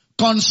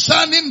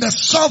concerning the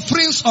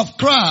sufferings of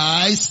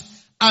Christ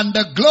and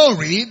the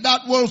glory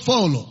that will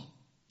follow.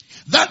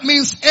 That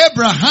means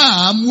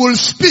Abraham will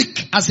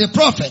speak as a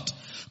prophet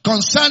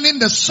concerning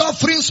the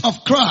sufferings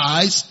of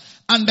Christ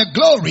and the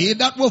glory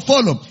that will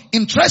follow.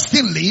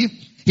 Interestingly,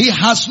 he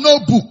has no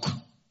book.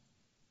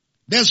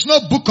 There's no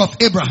book of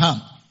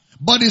Abraham,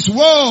 but his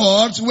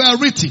words were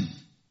written.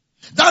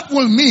 That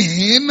will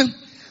mean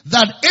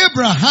that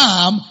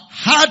Abraham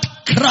had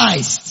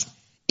Christ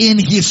in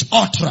his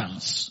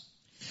utterance.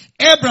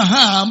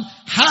 Abraham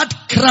had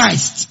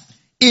Christ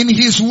in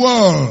his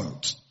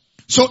words.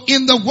 So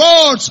in the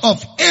words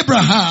of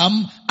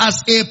Abraham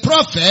as a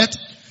prophet,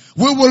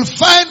 we will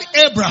find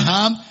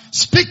Abraham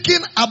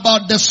speaking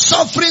about the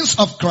sufferings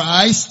of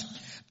Christ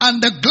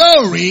and the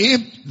glory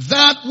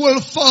that will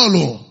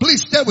follow.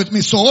 Please stay with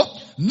me. So,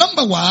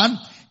 number one,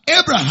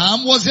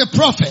 Abraham was a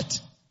prophet.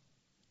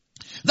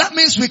 That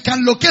means we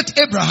can locate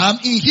Abraham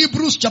in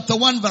Hebrews chapter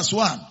 1 verse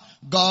 1.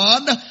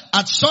 God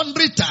at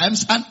sundry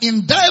times and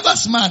in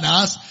diverse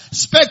manners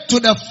spake to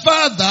the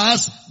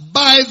fathers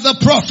by the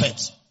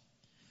prophets.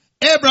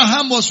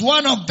 Abraham was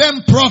one of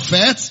them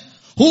prophets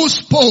who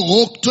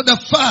spoke to the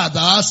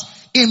fathers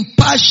in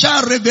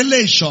partial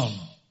revelation.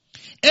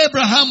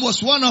 Abraham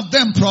was one of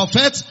them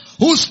prophets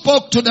who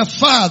spoke to the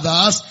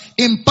fathers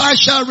in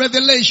partial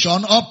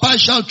revelation or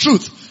partial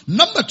truth.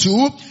 Number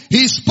two,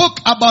 he spoke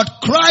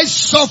about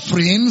Christ's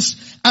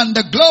sufferings and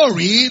the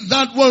glory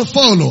that will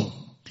follow.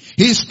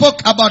 He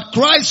spoke about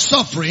Christ's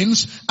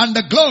sufferings and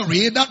the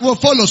glory that will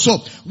follow. So,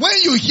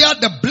 when you hear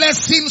the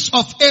blessings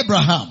of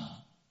Abraham,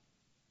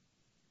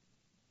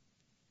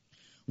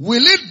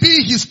 will it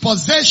be his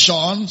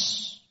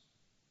possessions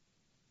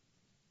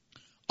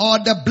or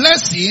the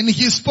blessing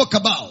he spoke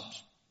about?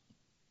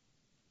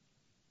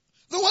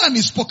 The one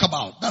he spoke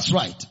about, that's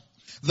right.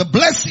 The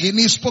blessing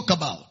he spoke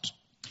about.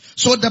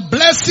 So the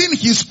blessing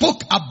he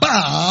spoke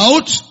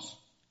about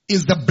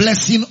is the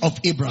blessing of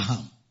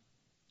Abraham.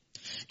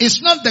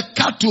 It's not the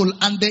cattle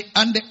and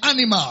the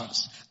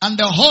animals and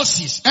the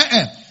horses.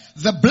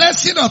 The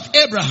blessing of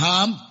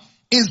Abraham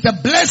is the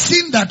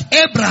blessing that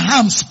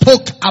Abraham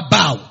spoke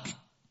about.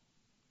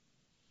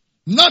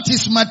 Not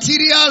his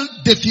material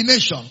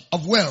definition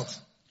of wealth.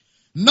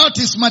 Not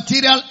his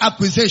material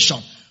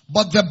acquisition.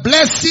 But the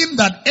blessing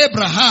that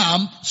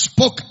Abraham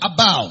spoke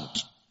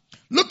about.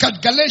 Look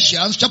at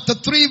Galatians chapter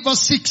 3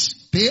 verse 6.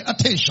 Pay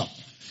attention.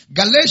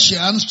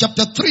 Galatians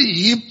chapter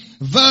 3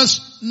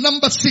 verse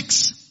number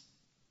 6.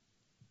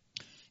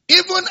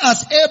 Even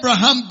as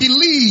Abraham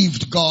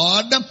believed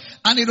God,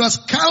 and it was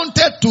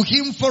counted to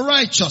him for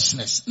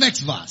righteousness.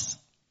 Next verse.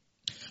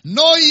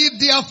 Know ye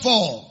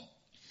therefore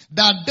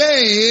that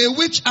they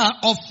which are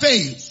of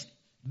faith,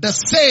 the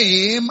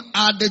same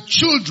are the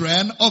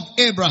children of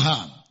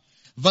Abraham.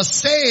 The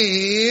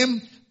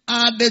same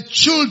are the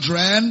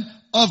children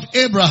of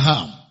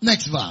Abraham.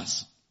 Next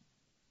verse.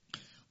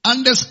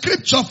 And the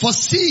scripture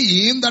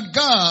foreseeing that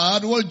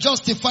God will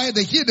justify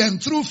the heathen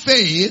through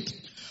faith,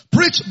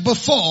 preached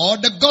before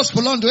the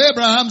gospel unto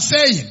Abraham,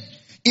 saying,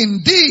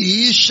 in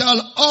thee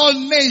shall all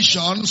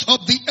nations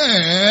of the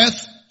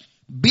earth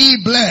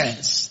be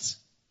blessed.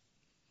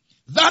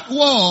 That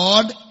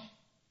word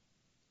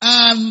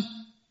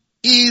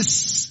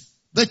is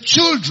the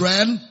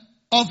children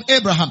of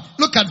Abraham.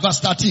 Look at verse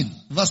 13.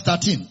 Verse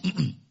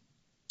 13.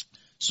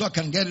 So I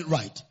can get it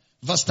right.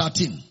 Verse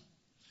 13.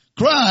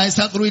 Christ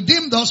hath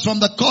redeemed us from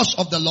the curse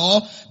of the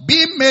law,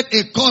 being made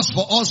a curse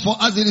for us, for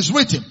as it is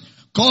written,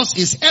 curse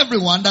is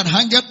everyone that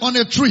hangeth on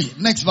a tree.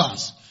 Next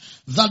verse.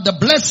 That the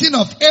blessing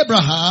of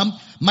Abraham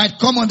might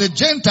come on the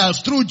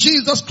Gentiles through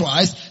Jesus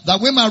Christ, that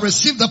we might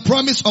receive the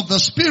promise of the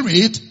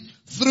Spirit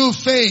through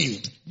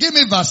faith. Give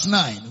me verse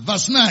 9.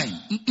 Verse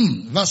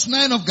 9. Verse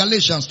 9 of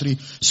Galatians 3.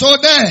 So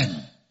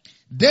then,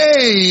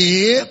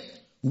 they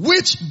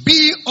which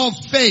be of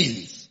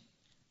faith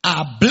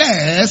are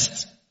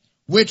blessed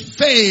with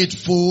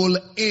faithful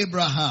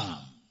Abraham.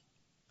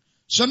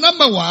 So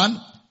number one,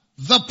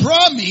 the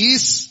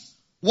promise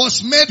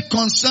was made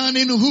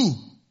concerning who?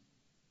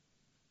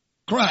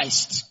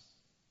 Christ.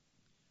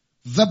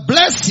 The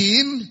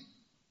blessing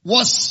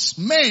was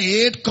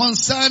made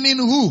concerning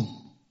who?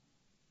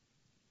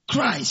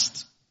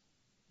 Christ.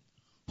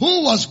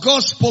 Who was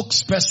God's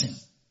spokesperson?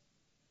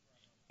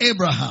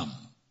 Abraham.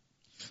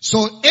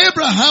 So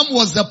Abraham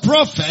was the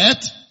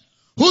prophet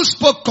who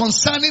spoke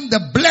concerning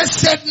the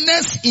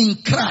blessedness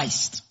in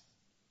Christ.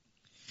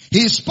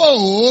 He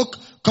spoke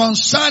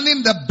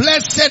concerning the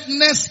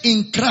blessedness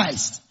in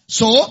Christ.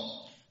 So,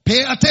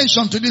 pay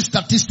attention to these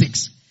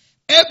statistics.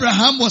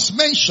 Abraham was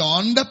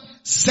mentioned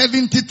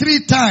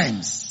 73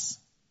 times.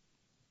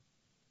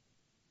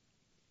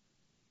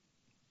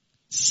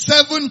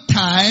 7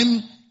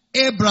 times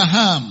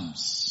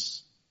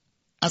Abrahams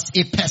as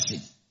a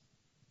person.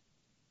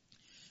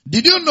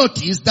 Did you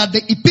notice that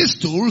the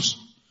epistles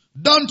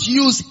don't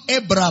use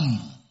Abram?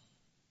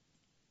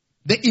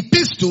 The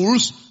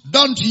epistles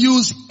don't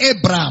use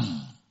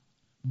Abram,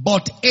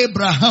 but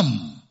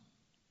Abraham.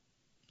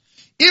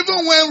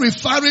 Even when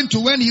referring to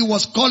when he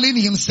was calling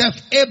himself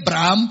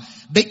Abram,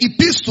 the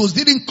epistles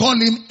didn't call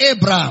him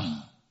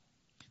Abram.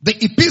 The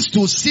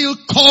epistles still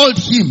called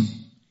him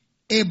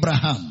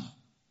Abraham.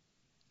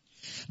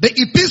 The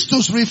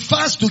epistles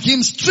refers to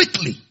him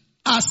strictly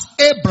as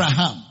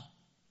Abraham.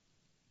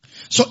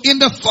 So in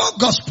the 4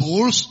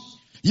 Gospels,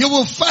 you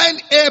will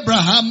find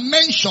Abraham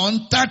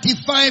mentioned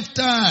 35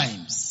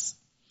 times.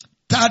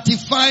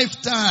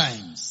 35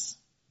 times.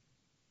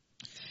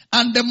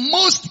 And the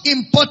most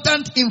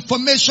important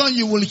information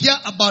you will hear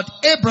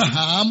about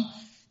Abraham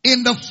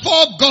in the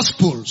 4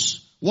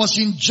 Gospels was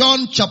in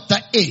John chapter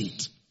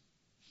 8.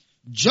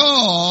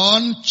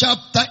 John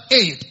chapter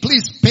 8.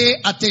 Please pay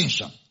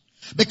attention.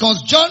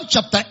 Because John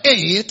chapter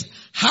 8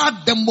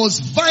 had the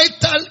most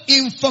vital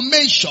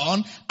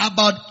information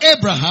about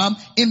Abraham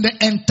in the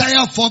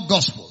entire 4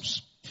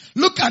 Gospels.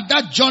 Look at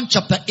that John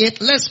chapter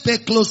 8. Let's pay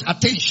close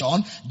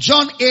attention.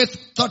 John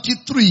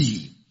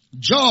 8:33.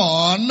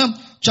 John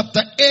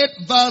chapter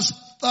 8 verse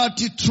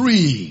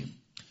 33.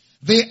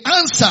 They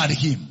answered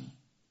him,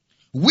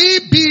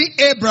 "We be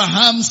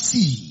Abraham's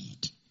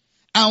seed,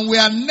 and we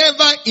are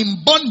never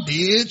in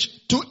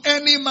bondage to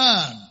any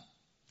man.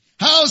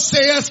 How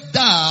sayest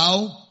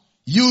thou,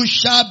 you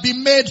shall be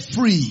made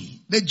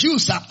free?" The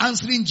Jews are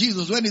answering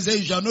Jesus when he says,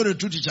 "You shall know the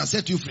truth, it shall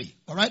set you free."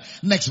 Alright,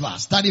 next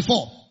verse,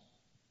 34.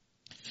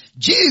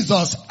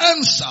 Jesus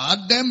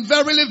answered them,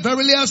 "Verily,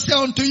 verily, I say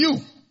unto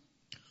you,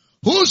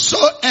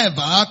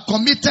 whosoever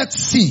committed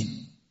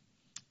sin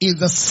is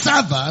the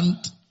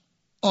servant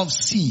of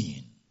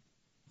sin."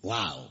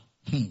 Wow.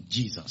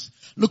 Jesus.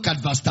 Look at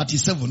verse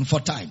 37 for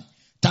time.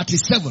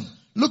 37.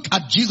 Look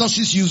at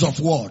Jesus' use of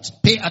words.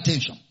 Pay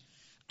attention.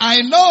 "I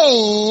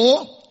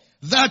know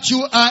that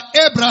you are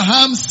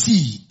Abraham's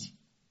seed,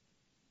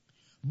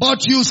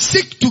 but you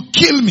seek to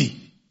kill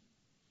me,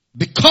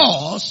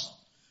 because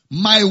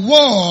my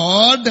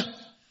word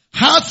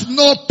hath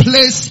no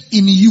place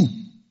in you."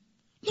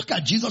 Look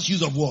at Jesus'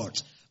 use of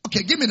words.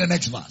 Okay, give me the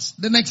next verse.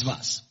 The next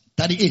verse,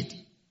 38.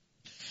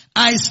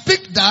 "I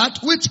speak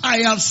that which I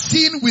have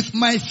seen with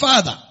my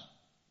Father,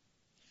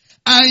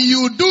 and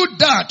you do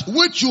that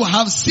which you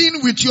have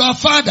seen with your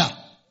father."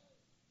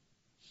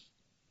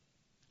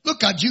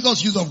 Look at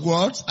Jesus' use of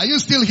words. Are you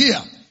still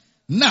here?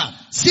 Now,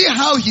 see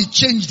how he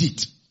changed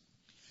it.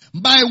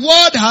 "My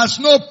word has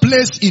no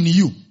place in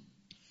you.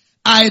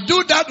 I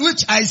do that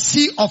which I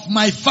see of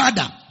my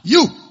Father."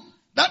 You.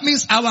 That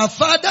means our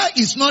Father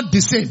is not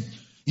the same.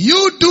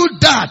 You do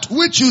that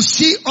which you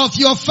see of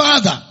your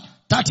father.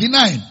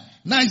 39.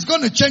 Now it's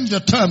going to change the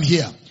term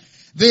here.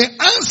 "They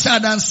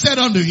answered and said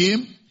unto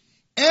him,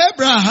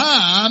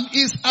 Abraham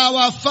is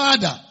our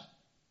father."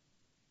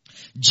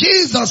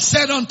 Jesus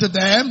said unto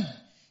them,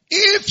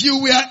 "If you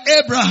were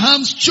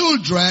Abraham's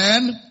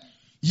children,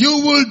 you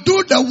will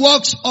do the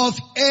works of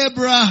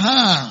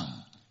Abraham."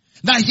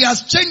 Now he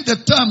has changed the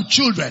term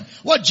children.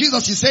 What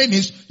Jesus is saying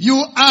is, you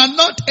are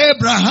not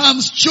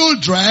Abraham's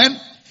children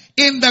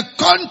in the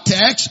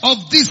context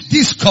of this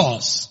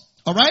discourse.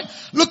 Alright?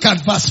 Look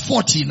at verse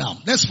 40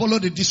 now. Let's follow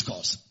the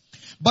discourse.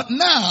 "But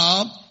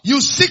now you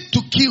seek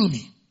to kill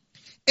me,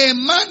 a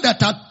man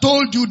that hath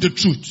told you the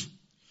truth,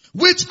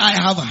 which I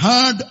have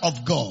heard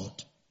of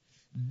God.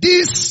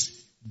 This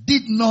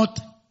did not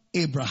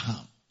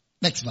Abraham."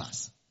 Next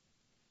verse.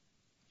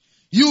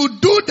 "You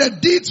do the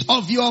deeds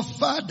of your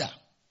father."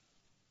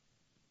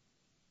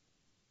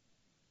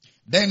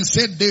 Then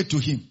said they to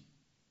him.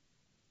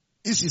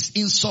 This is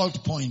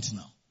insult point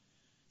now.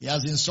 He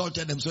has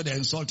insulted them, so they're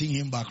insulting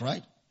him back,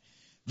 right?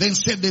 "Then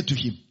said they to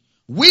him,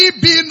 We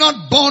be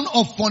not born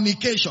of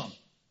fornication.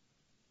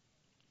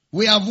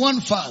 We have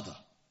one Father,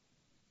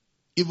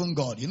 even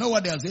God." You know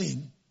what they are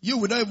saying? You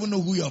would not even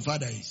know who your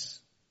father is.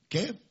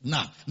 Okay?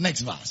 Now,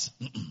 next verse.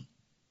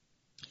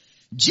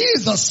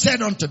 "Jesus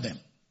said unto them,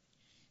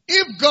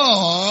 If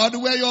God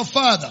were your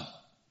father,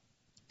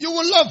 you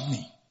will love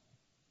me.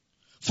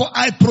 For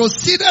I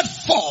proceeded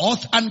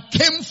forth and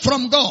came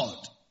from God.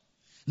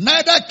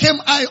 Neither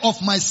came I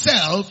of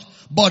myself,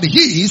 but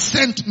he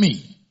sent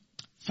me."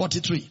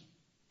 43.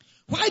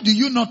 "Why do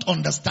you not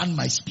understand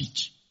my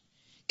speech?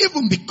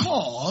 Even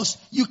because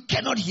you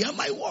cannot hear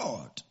my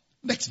word."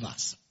 Next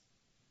verse.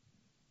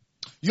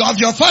 "You have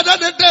your father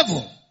the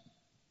devil,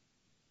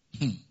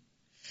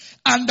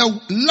 and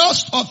the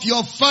lust of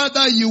your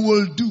father you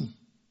will do.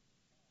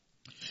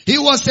 He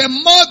was a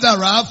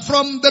murderer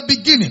from the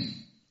beginning,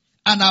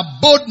 and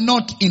abode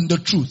not in the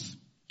truth,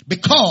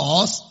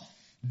 because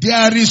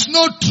there is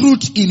no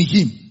truth in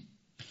him.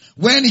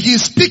 When he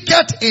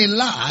speaketh a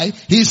lie,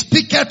 he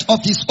speaketh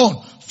of his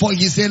own, for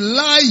he is a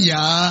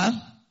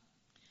liar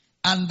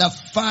and the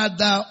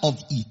father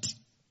of it."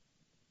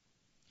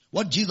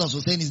 What Jesus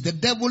was saying is the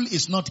devil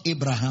is not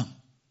Abraham.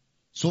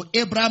 So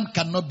Abraham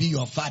cannot be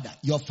your father.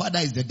 Your father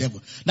is the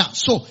devil. Now,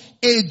 so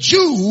a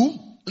Jew,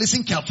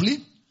 listen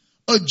carefully,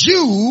 a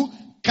Jew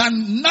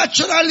can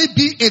naturally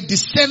be a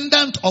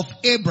descendant of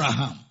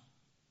Abraham.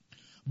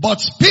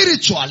 But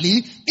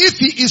spiritually, if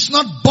he is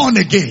not born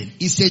again,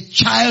 he's a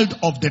child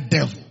of the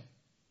devil.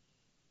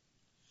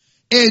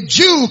 A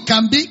Jew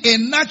can be a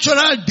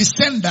natural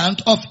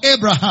descendant of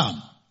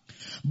Abraham.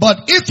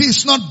 But if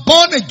he's not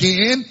born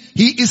again,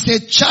 he is a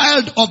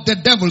child of the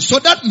devil. So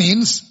that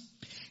means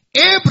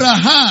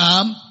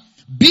Abraham,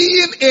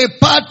 being a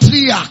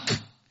patriarch,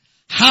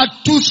 had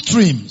two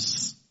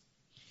streams.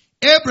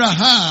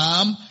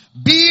 Abraham,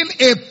 being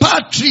a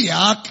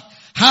patriarch,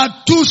 had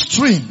two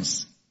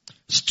streams.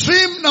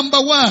 Stream number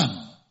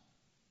one,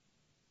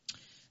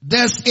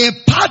 there's a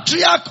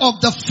patriarch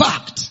of the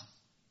fact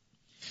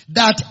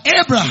that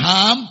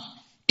Abraham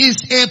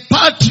is a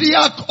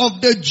patriarch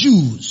of the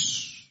Jews.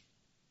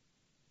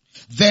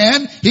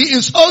 Then he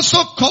is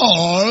also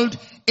called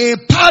a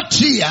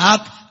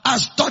patriarch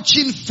as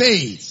touching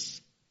faith.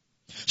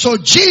 So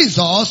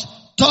Jesus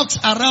talks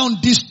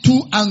around these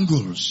two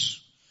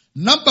angles.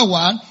 Number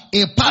one,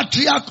 a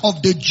patriarch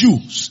of the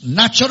Jews,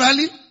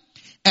 naturally,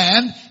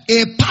 and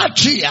a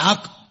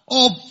patriarch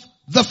of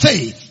the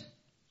faith.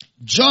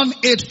 John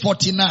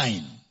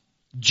 8:49.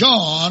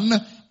 John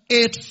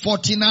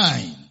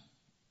 8:49.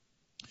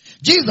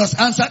 Jesus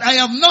answered, I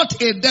am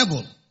not a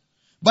devil,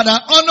 but I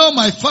honor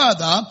my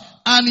Father,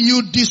 and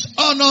you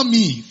dishonor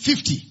me.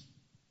 50.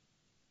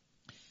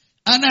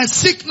 And I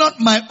seek not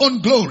my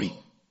own glory.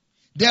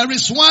 There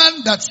is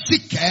one that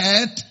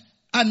seeketh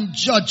and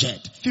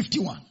judgeth.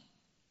 51.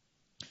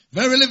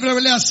 Verily,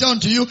 verily, I say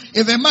unto you,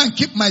 if a man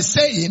keep my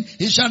saying,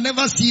 he shall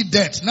never see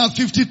death. Now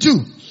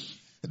 52.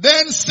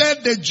 Then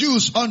said the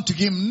Jews unto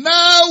him,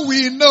 now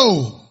we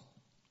know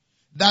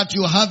that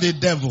you have a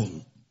devil.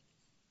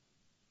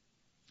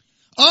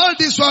 All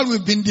this while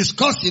we've been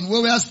discussing,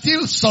 we were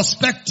still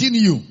suspecting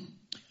you.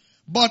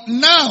 But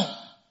now,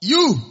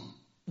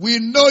 we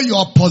know you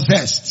are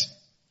possessed.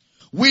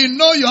 We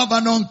know you have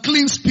an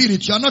unclean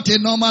spirit. You are not a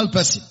normal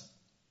person.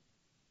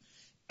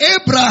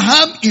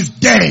 Abraham is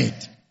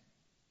dead.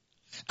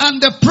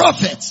 And the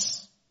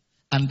prophets.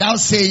 And thou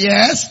say,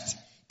 yes,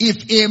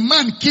 if a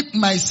man keep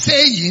my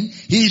saying,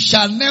 he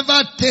shall never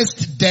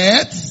taste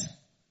death.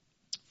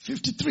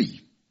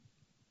 53.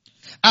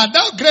 Art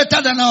thou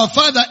greater than our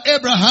father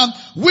Abraham,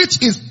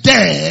 which is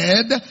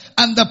dead,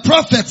 and the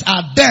prophets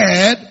are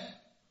dead?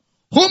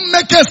 Whom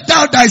makest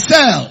thou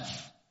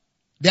thyself?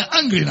 They're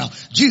angry now.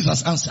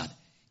 Jesus answered,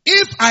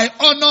 if I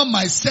honor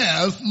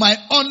myself, my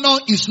honor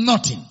is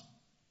nothing.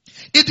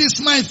 It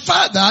is my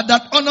Father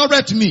that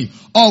honoreth me,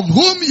 of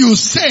whom you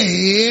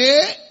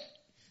say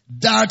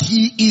that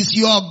he is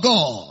your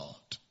God.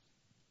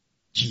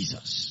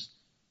 Jesus.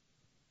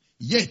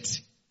 Yet,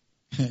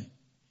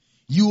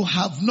 you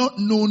have not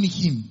known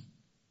him,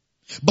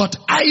 but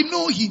I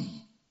know him.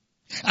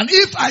 And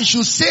if I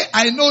should say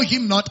I know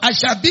him not, I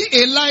shall be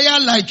a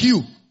liar like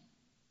you.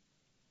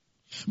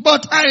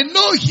 But I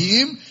know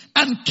him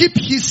and keep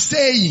his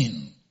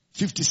saying.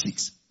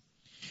 56.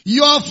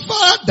 Your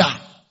father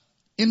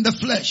in the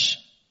flesh.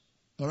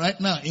 All right,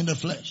 now in the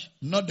flesh,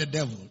 not the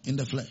devil, in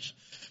the flesh.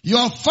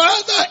 Your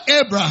father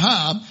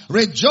Abraham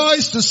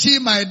rejoiced to see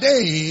my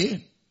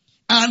day,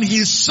 and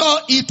he saw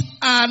it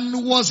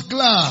and was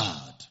glad.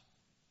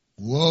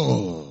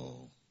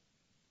 Whoa.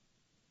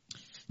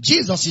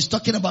 Jesus is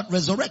talking about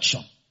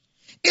resurrection.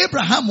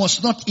 Abraham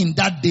was not in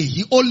that day.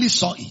 He only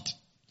saw it.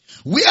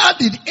 Where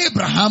did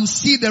Abraham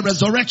see the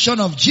resurrection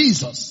of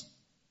Jesus?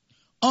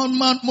 On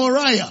Mount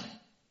Moriah.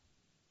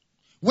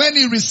 When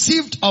he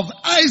received of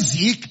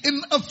Isaac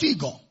in a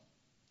figure.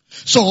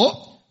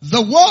 So,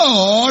 the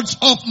words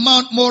of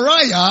Mount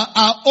Moriah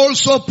are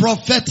also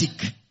prophetic.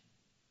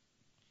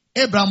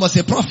 Abraham was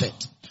a prophet.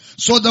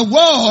 So the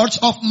words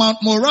of Mount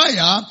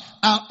Moriah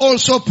are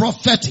also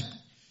prophetic.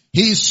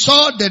 He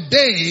saw the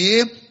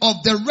day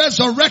of the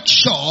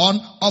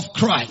resurrection of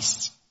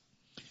Christ.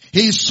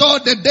 He saw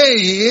the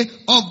day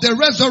of the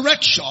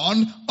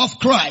resurrection of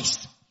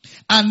Christ.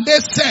 And they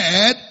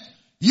said,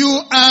 you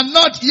are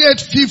not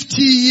yet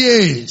 50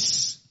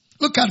 years.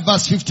 Look at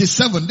verse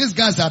 57. These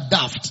guys are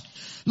daft.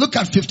 Look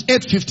at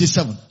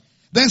 58:57.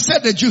 Then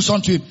said the Jews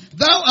unto him,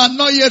 thou art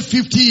not yet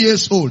 50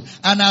 years old,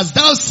 and hast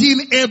thou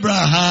seen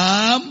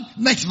Abraham?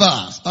 Next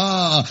verse.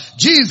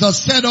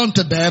 Jesus said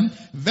unto them,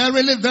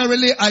 verily,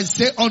 verily, I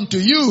say unto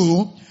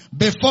you,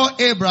 before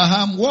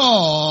Abraham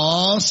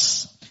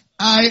was,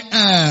 I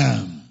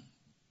am.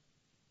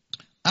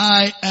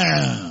 I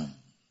am.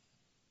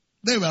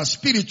 They were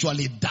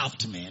spiritually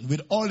daft, man.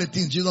 With all the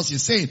things Jesus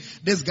is saying,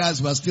 these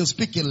guys were still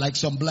speaking like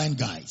some blind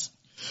guys.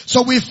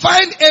 So we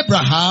find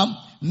Abraham,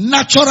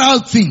 natural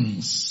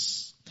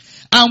things.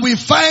 And we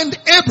find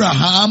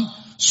Abraham,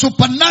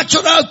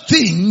 supernatural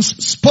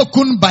things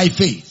spoken by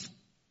faith.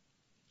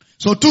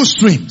 So two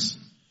streams.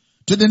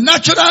 To the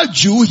natural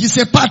Jew, he's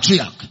a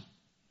patriarch.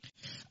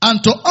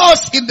 And to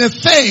us in the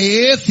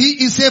faith,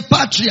 he is a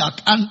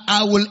patriarch. And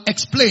I will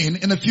explain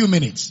in a few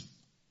minutes.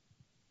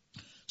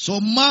 So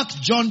mark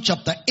John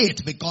chapter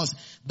 8 because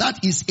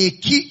that is a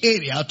key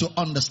area to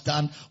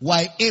understand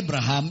why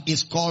Abraham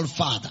is called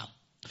father.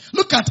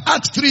 Look at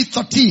Acts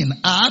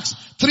 3:13. Acts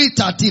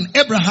 3:13.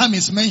 Abraham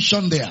is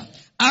mentioned there.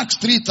 Acts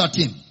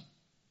 3:13.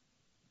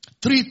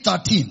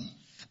 3:13.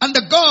 And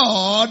the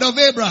God of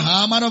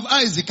Abraham and of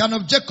Isaac and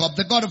of Jacob,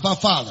 the God of our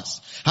fathers,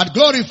 had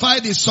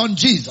glorified his son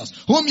Jesus,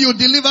 whom you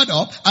delivered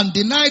up and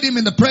denied him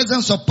in the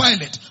presence of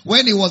Pilate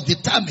when he was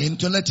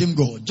determined to let him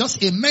go.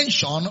 Just a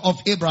mention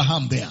of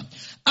Abraham there.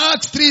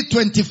 Acts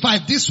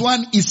 3:25. This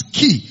one is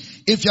key.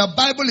 If your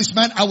Bible is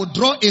mine, I would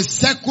draw a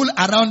circle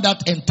around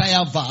that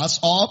entire verse,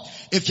 or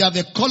if you have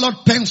a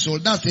colored pencil,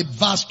 that's a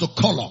verse to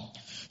color.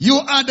 You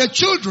are the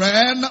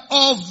children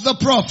of the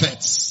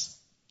prophets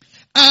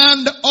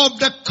and of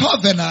the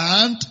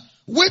covenant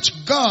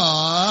which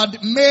God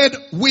made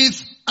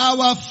with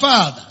our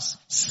fathers,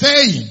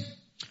 saying,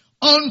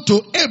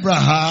 unto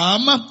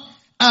Abraham,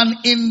 and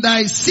in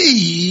thy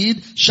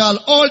seed shall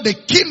all the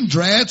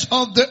kindreds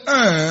of the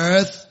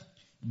earth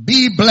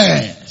be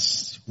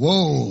blessed.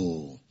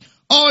 Whoa.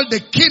 All the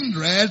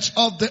kindreds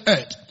of the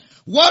earth.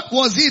 What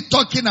was he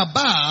talking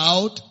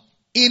about?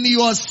 In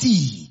your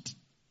seed.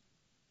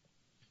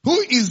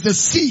 Who is the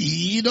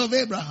seed of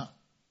Abraham?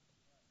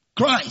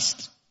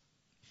 Christ.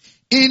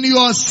 In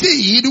your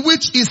seed,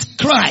 which is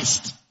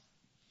Christ.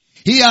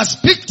 He has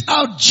picked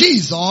out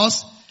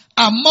Jesus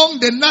among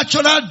the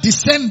natural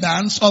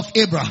descendants of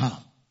Abraham.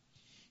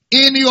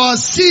 In your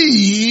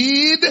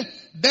seed,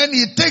 then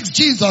he takes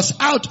Jesus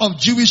out of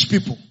Jewish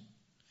people.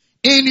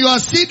 In your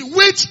seed,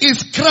 which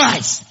is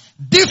Christ,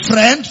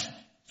 different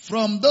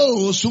from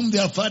those whom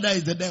their father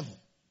is the devil.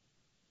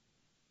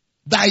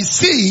 Thy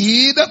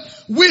seed,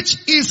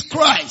 which is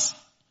Christ.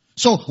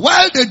 So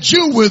while the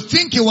Jew will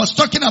think he was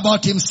talking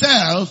about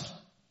himself,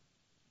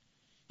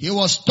 he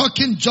was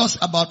talking just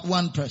about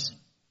one person.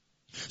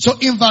 So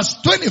in verse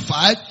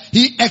 25,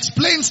 he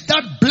explains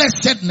that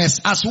blessedness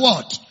as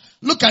what?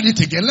 Look at it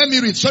again. Let me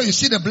read. So you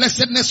see the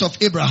blessedness of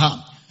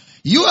Abraham.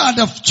 You are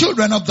the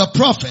children of the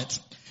prophet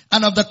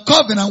and of the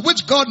covenant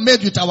which God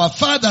made with our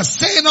father,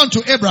 saying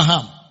unto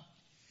Abraham,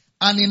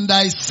 and in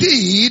thy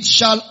seed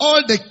shall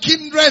all the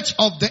kindreds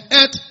of the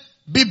earth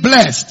be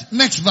blessed.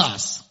 Next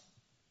verse.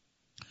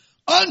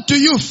 Unto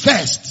you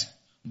first,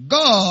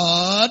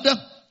 God,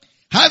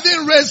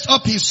 having raised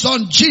up his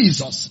son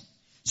Jesus,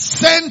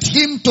 sent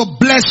him to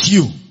bless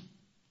you.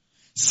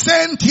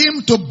 Sent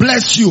him to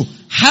bless you.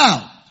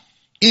 How?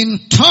 In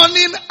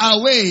turning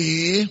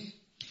away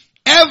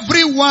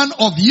every one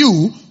of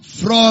you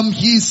from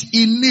his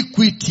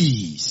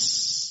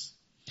iniquities.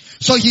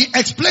 So he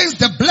explains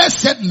the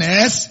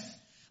blessedness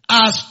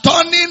as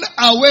turning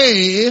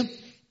away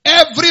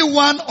every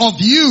one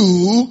of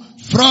you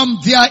from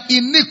their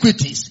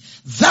iniquities.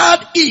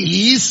 That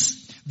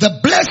is the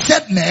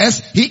blessedness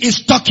he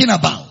is talking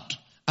about.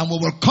 And we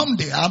will come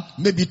there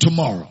maybe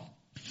tomorrow.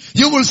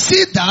 You will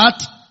see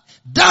that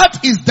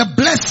that is the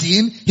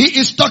blessing he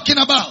is talking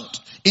about.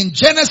 In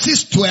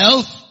Genesis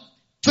 12,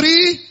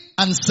 3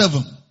 and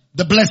 7.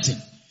 The blessing.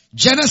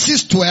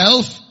 Genesis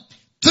 12,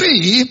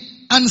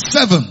 3 and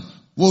 7.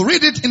 We'll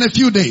read it in a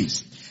few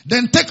days.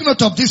 Then take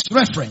note of this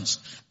reference.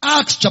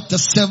 Acts chapter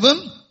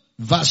 7,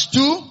 verse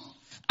 2.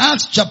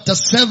 Acts chapter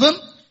 7,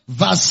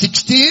 verse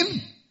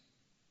 16.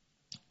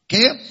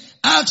 Okay.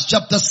 Acts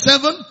chapter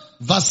 7,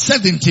 verse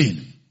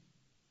 17.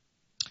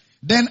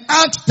 Then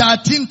Acts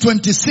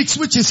 13:26,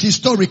 which is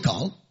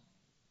historical.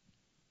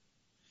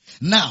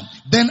 Now,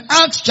 then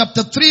Acts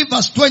chapter 3,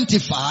 verse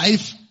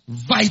 25,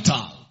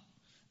 vital.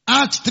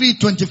 Acts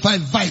 3:25,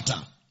 vital.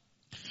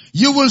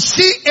 You will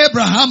see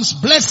Abraham's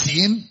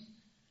blessing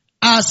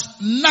as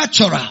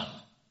natural.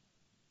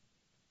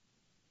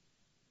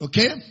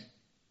 Okay?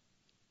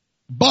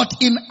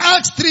 But in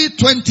Acts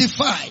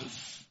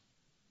 3:25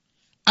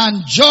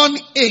 and John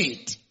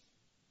 8,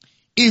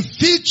 it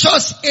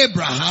features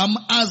Abraham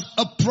as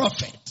a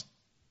prophet.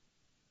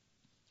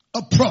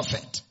 A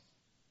prophet.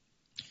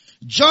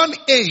 John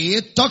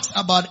 8 talks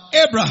about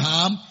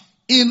Abraham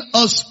in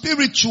a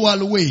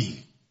spiritual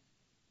way.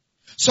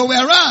 So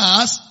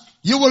whereas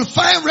you will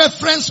find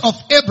reference of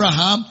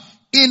Abraham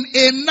in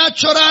a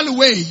natural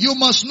way, you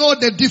must know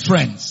the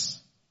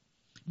difference.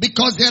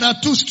 Because there are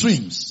two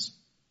streams.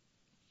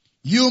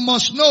 You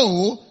must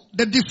know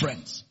the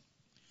difference.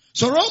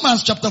 So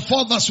Romans chapter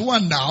 4 verse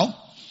 1 now.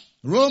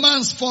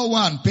 Romans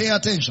 4:1, pay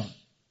attention.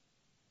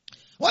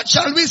 What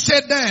shall we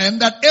say then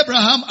that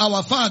Abraham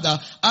our father,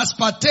 as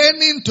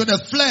pertaining to the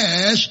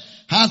flesh,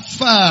 hath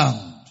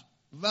found?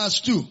 Verse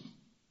 2.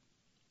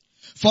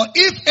 For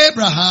if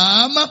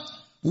Abraham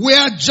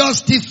were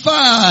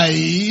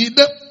justified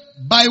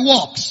by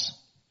works,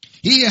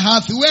 he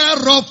hath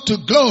whereof to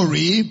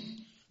glory,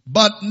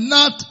 but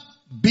not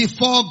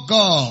before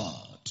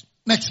God.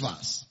 Next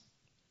verse.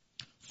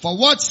 For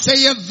what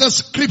saith the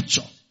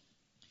scripture?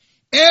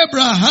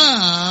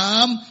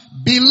 Abraham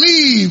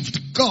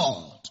believed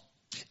God,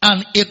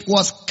 and it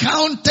was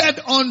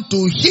counted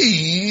unto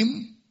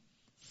him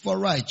for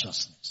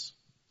righteousness.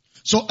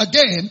 So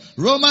again,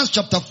 Romans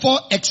chapter 4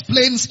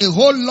 explains a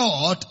whole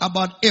lot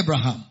about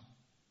Abraham.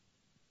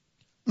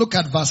 Look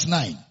at verse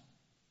 9.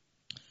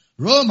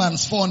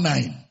 Romans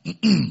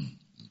 4:9.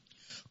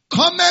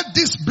 Cometh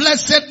this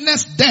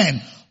blessedness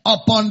then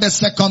upon the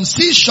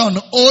circumcision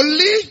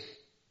only,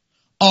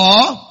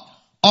 or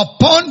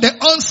upon the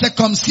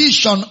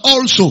uncircumcision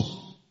also?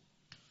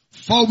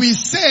 For we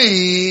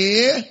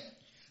say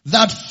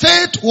that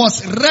faith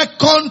was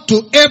reckoned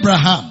to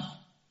Abraham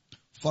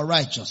for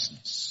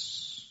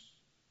righteousness.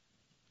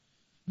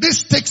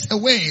 This takes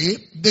away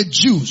the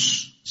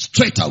Jews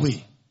straight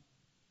away.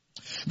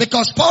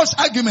 Because Paul's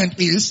argument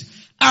is,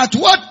 at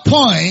what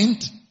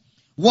point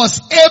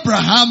was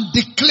Abraham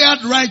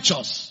declared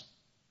righteous?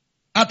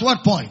 At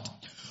what point?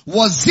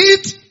 Was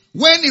it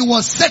when he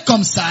was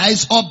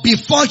circumcised or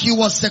before he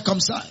was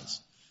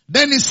circumcised?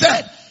 Then he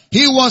said,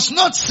 he was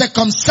not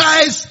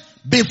circumcised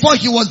before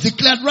he was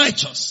declared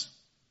righteous.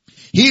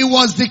 He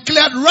was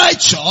declared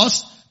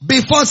righteous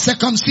before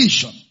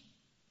circumcision.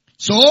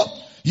 So,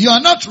 you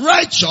are not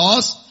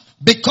righteous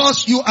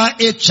because you are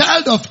a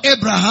child of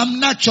Abraham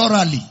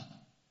naturally.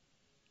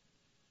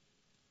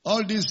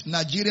 All these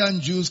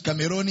Nigerian Jews,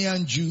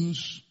 Cameroonian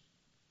Jews,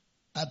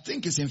 I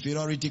think it's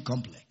inferiority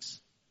complex.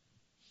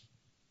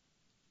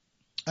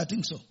 I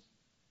think so.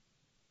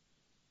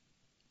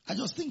 I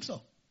just think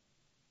so.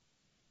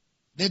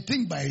 They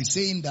think by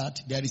saying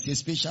that there is a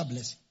special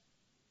blessing.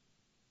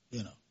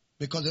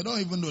 Because they don't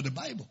even know the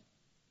Bible.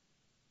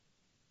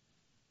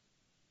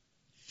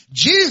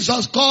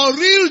 Jesus called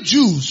real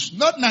Jews,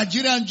 not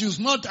Nigerian Jews,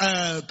 not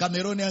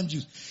Cameroonian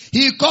Jews.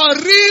 He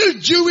called real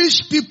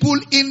Jewish people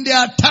in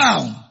their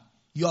town.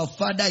 Your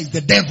father is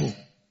the devil.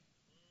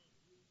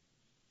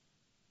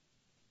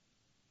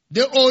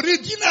 The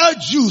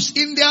original Jews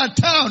in their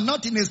town,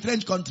 not in a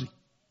strange country.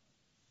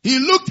 He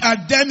looked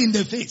at them in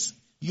the face.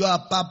 Your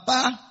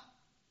papa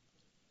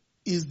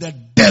is the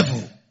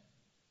devil.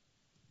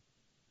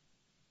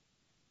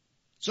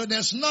 So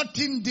there's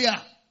nothing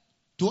there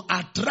to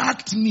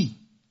attract me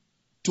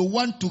to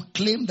want to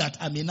claim that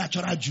I'm a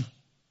natural Jew.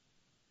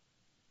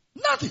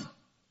 Nothing.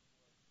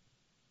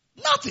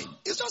 Nothing.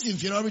 It's just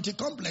inferiority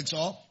complex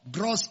or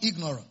gross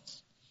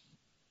ignorance.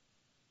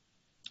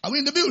 Are we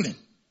in the building?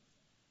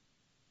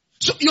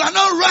 So you are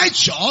not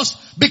righteous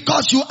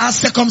because you are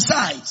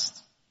circumcised.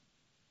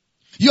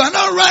 You are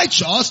not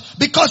righteous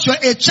because you are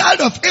a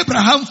child of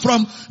Abraham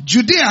from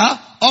Judea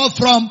or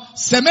from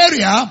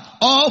Samaria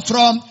or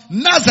from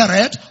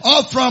Nazareth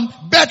or from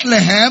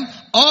Bethlehem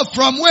or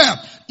from where?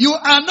 You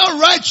are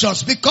not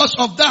righteous because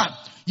of that.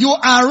 You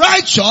are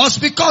righteous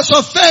because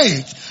of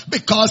faith.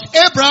 Because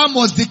Abraham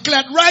was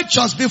declared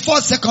righteous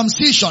before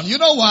circumcision. You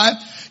know why?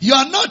 You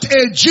are not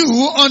a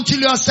Jew until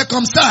you are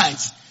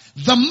circumcised.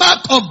 The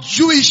mark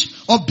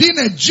of being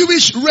a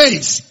Jewish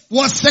race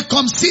was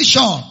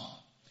circumcision.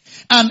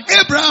 And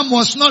Abraham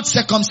was not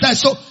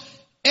circumcised. So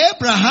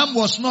Abraham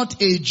was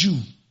not a Jew.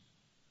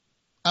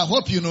 I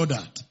hope you know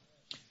that.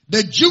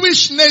 The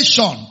Jewish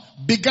nation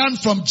began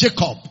from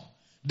Jacob,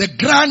 the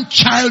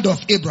grandchild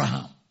of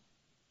Abraham.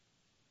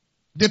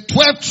 The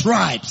 12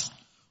 tribes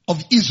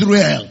of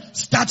Israel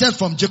started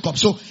from Jacob.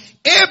 So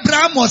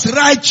Abraham was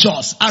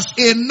righteous as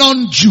a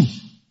non-Jew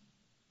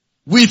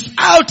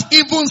without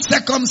even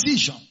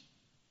circumcision.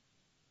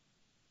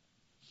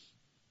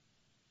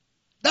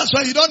 That's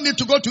why you don't need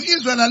to go to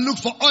Israel and look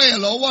for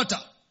oil or water.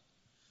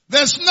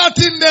 There's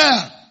nothing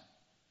there.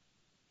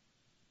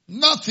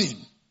 Nothing.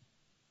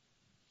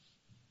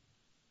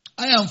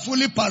 I am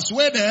fully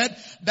persuaded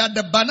that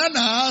the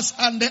bananas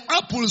and the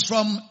apples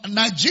from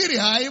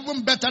Nigeria are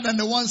even better than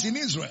the ones in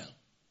Israel.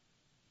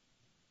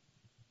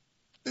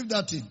 Leave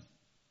that in.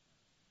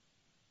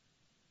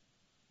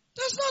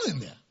 There's nothing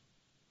there.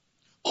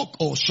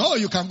 Oh, sure,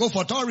 you can go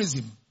for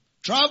tourism.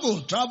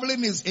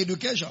 Traveling is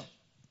education.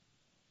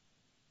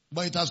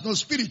 But it has no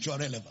spiritual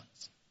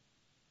relevance.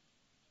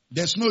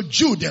 There's no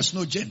Jew, there's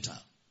no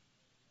Gentile.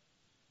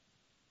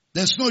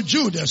 There's no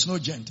Jew, there's no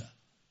Gentile.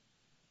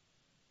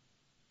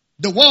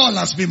 The wall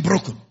has been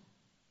broken.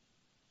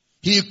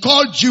 He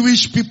called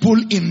Jewish people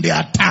in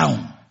their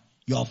town,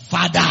 your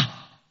father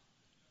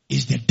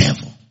is the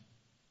devil.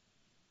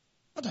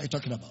 What are you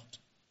talking about?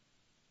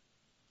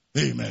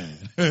 Amen.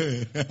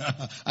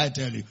 I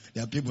tell you,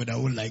 there are people that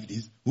won't like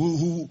this.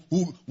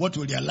 What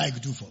will their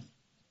like do for me?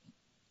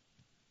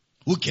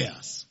 Who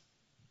cares?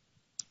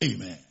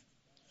 Amen.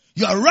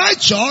 You are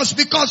righteous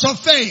because of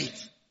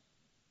faith.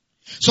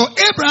 So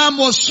Abraham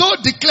was so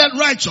declared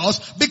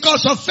righteous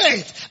because of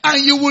faith.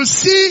 And you will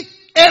see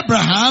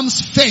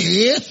Abraham's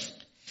faith,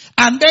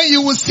 and then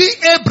you will see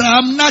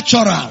Abraham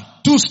natural.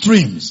 Two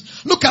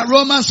streams. Look at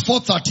Romans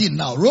 4:13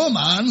 now.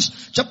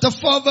 Romans chapter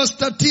 4 verse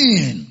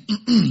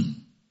 13.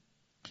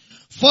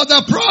 For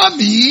the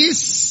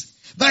promise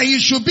that he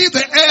should be the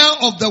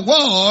heir of the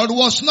world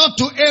was not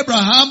to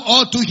Abraham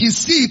or to his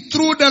seed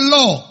through the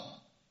law.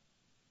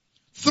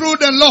 Through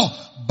the law.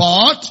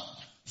 But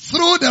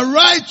through the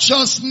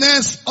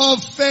righteousness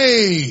of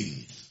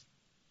faith.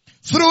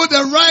 Through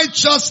the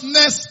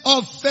righteousness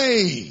of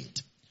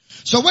faith.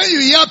 So when you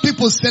hear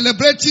people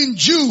celebrating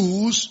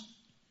Jews,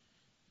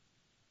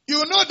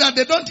 you know that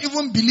they don't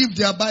even believe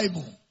their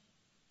Bible.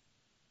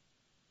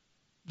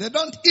 They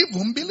don't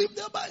even believe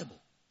their Bible.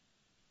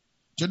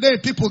 Today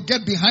people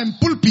get behind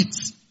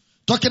pulpits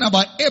talking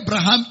about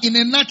Abraham in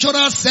a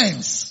natural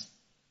sense.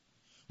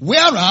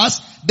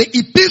 Whereas the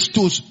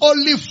epistles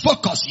only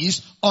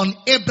focuses on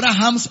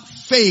Abraham's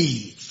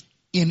faith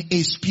in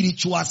a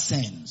spiritual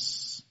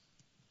sense.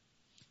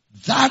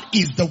 That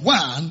is the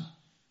one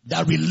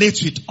that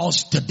relates with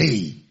us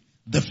today.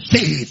 The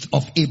faith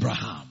of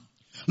Abraham.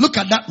 Look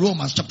at that,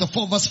 Romans chapter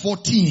 4 verse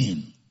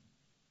 14.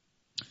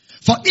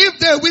 For if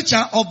they which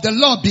are of the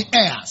law be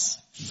heirs,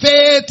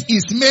 faith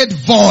is made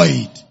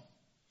void,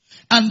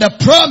 and the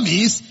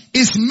promise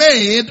is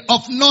made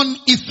of none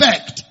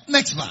effect.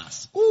 Next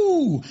verse.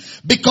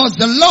 Because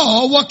the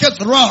law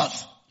worketh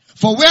wrath.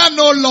 For where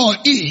no law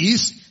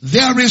is,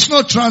 there is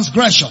no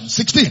transgression.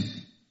 16.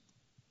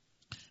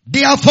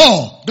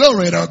 Therefore,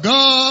 glory to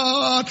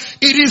God,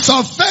 it is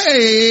of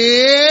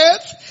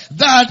faith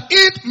that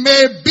it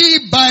may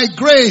be by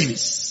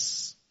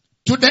grace,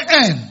 to the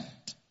end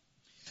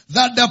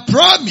that the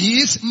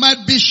promise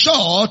might be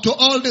sure to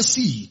all the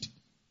seed.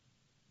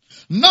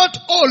 Not to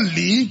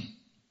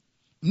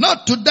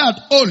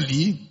that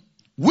only,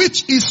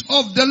 which is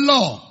of the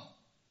law,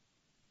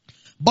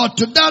 but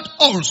to that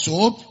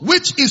also,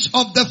 which is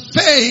of the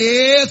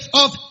faith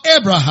of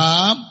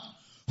Abraham,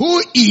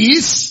 who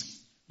is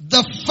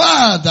the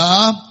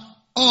father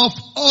of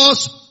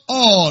us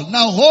all.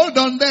 Now hold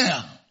on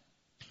there.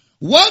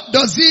 What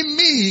does he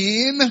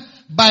mean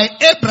by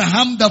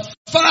Abraham, the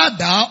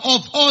father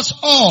of us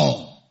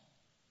all?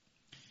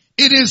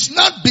 It is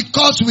not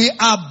because we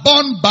are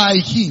born by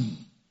him,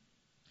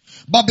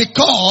 but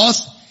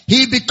because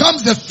he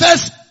becomes the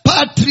first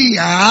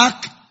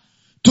patriarch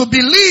to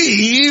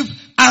believe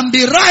and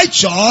be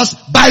righteous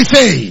by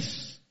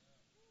faith.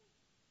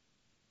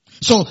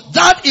 So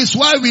that is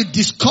why we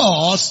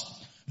discuss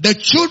the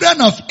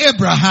children of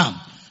Abraham.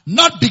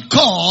 Not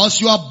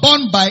because you are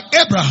born by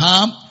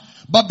Abraham,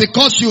 but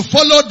because you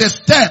follow the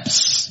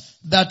steps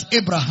that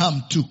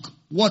Abraham took.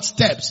 What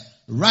steps?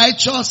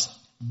 Righteous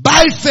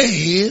by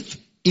faith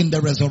in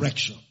the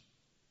resurrection.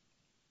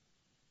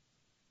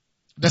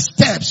 The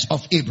steps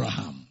of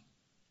Abraham.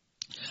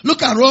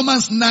 Look at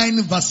Romans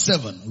 9 verse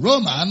 7.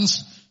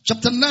 Romans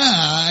chapter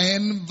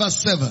 9 verse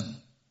 7.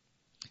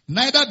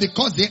 Neither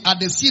because they are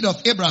the seed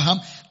of Abraham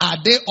are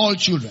they all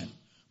children,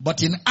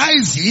 but in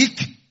Isaac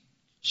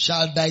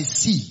shall thy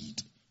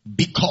seed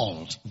be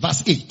called.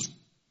 Verse 8.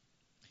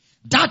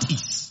 That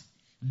is,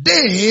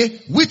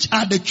 they which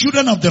are the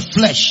children of the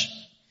flesh,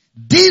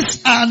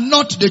 these are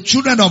not the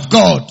children of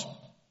God.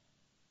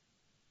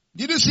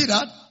 Did you see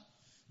that?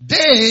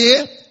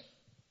 They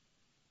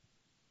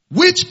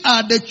which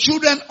are the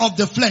children of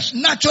the flesh,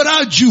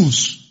 natural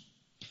Jews,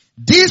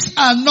 these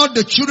are not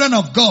the children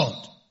of God,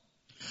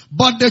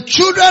 but the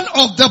children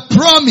of the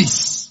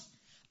promise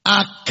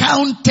are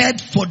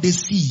counted for the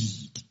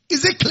seed.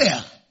 Is it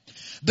clear?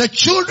 The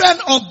children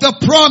of the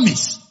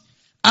promise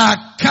are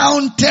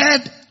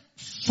counted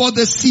for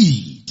the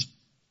seed.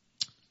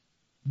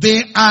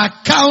 They are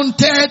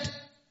counted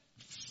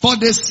for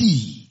the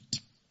seed.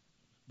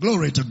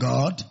 Glory to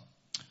God.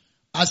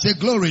 I say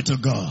glory to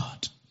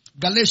God.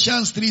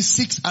 Galatians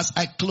 3:6 as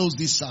I close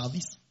this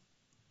service.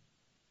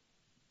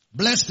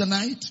 Bless the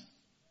night.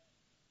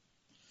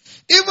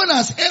 Even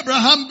as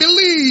Abraham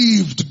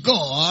believed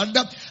God,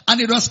 and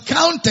it was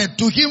counted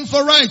to him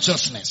for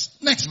righteousness.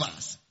 Next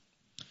verse.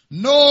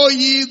 Know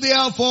ye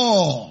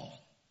therefore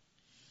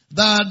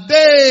that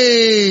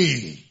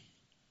they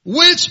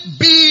which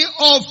be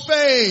of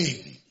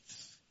faith,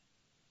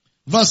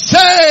 the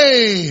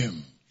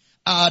same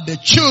are the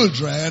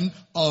children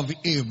of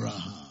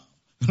Abraham.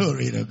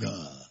 Glory to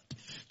God.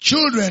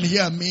 Children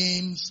here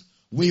means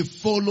we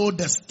follow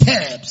the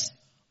steps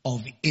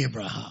of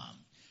Abraham.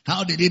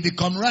 How did he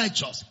become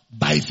righteous?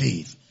 By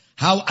faith.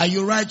 How are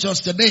you righteous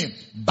today?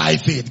 By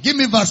faith. Give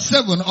me verse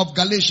 7 of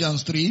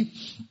Galatians 3.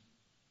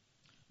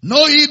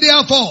 Know ye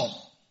therefore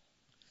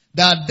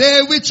that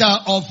they which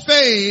are of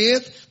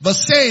faith, the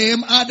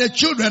same are the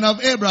children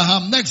of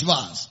Abraham. Next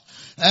verse.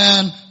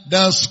 And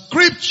the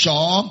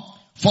scripture,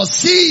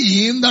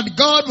 foreseeing that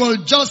God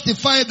will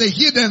justify the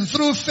heathen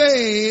through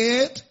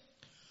faith,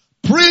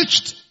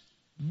 preached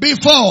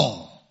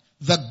before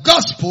the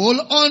gospel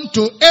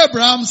unto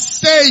Abraham,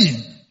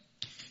 saying,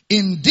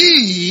 in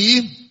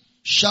thee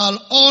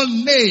shall all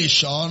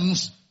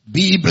nations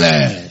be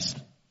blessed.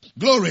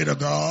 Glory to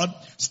God.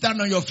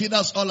 Stand on your feet.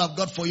 That's all I've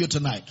got for you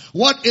tonight.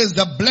 What is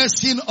the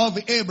blessing of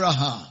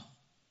Abraham?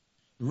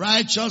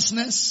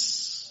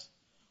 Righteousness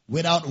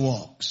without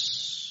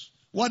works.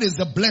 What is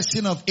the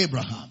blessing of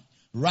Abraham?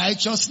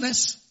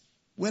 Righteousness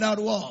without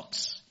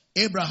works.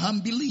 Abraham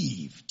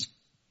believed.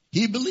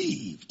 He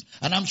believed.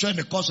 And I'm sure in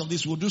the course of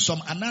this we'll do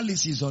some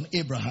analysis on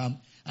Abraham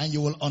and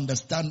you will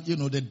understand,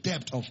 the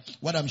depth of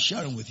what I'm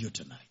sharing with you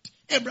tonight.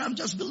 Abraham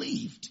just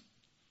believed.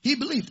 He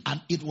believed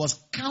and it was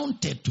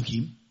counted to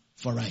him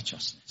for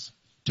righteousness.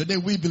 Today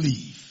we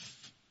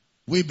believe.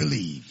 We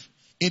believe.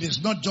 It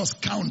is not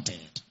just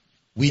counted.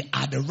 We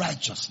are the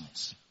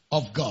righteousness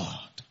of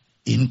God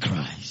in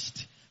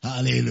Christ.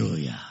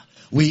 Hallelujah.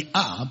 We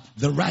are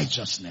the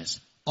righteousness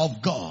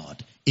of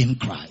God in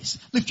Christ.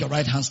 Lift your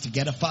right hands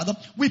together, Father.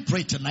 We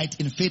pray tonight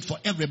in faith for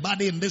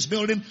everybody in this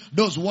building,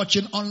 those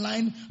watching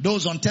online,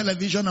 those on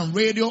television and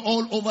radio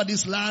all over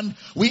this land.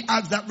 We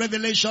ask that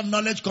revelation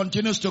knowledge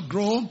continues to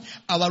grow.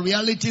 Our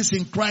realities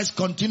in Christ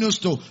continues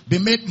to be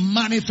made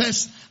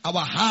manifest.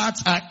 Our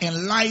hearts are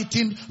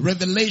enlightened.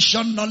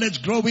 Revelation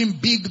knowledge growing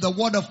big. The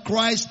word of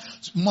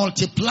Christ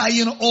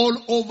multiplying all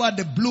over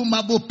the blue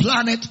marble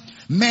planet.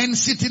 Men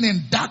sitting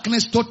in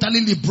darkness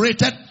totally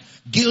liberated.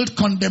 Guilt,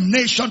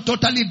 condemnation,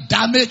 totally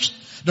damaged.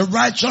 The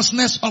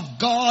righteousness of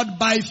God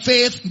by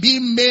faith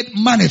being made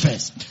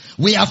manifest.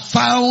 We are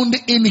found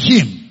in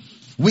Him.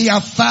 We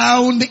are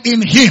found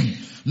in Him.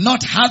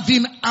 Not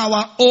having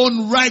our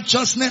own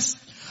righteousness,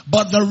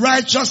 but the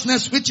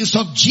righteousness which is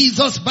of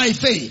Jesus by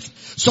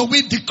faith. So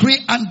we decree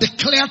and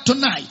declare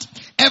tonight,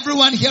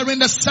 everyone hearing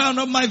the sound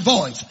of my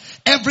voice,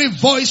 every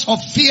voice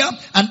of fear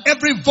and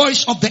every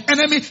voice of the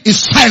enemy is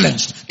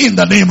silenced in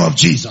the name of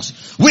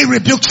Jesus. We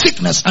rebuke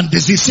sickness and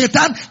disease.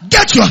 Satan,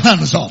 get your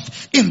hands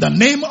off in the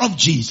name of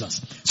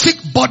Jesus. Sick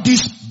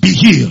bodies, be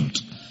healed.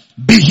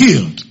 Be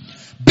healed.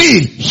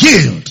 Be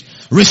healed.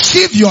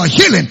 Receive your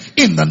healing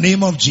in the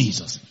name of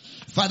Jesus.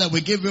 Father,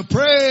 we give you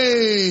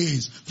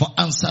praise for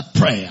answered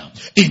prayer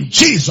in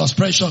Jesus'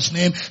 precious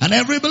name. And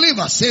every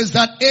believer says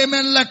that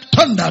amen like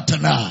thunder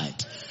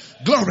tonight.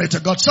 Glory to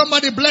God.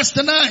 Somebody bless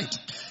tonight.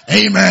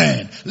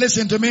 Amen.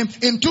 Listen to me.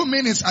 In 2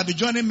 minutes, I'll be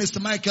joining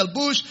Mr. Michael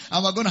Bush,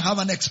 and we're going to have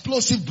an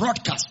explosive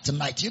broadcast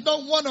tonight. You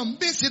don't want to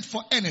miss it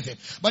for anything.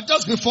 But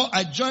just before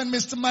I join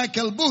Mr.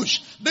 Michael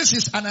Bush, this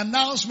is an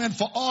announcement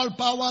for all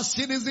power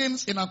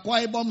citizens in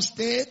Akwa Ibom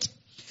State.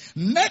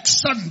 Next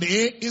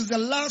Sunday is the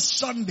last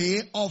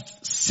Sunday of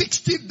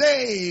 60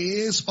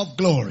 days of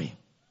glory.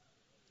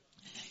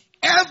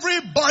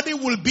 Everybody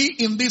will be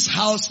in this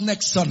house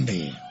next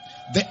Sunday.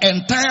 The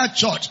entire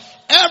church.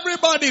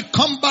 Everybody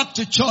come back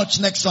to church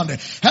next Sunday.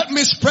 Help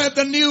me spread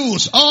the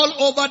news all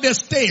over the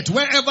state,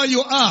 wherever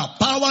you are.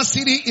 Power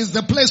City is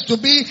the place to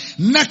be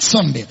next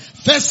Sunday.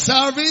 First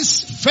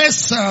service,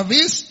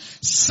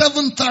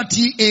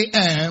 7:30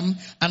 a.m.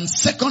 and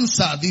second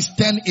service,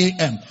 10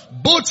 a.m.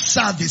 Both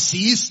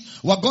services,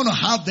 we're going to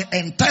have the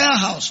entire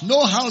house.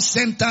 No house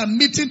center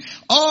meeting.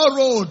 All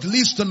road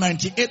leads to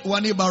 98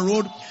 Waniba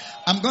Road.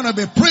 I'm going to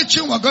be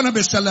preaching, we're going to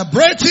be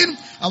celebrating,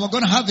 and we're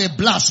going to have a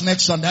blast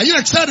next Sunday. Are you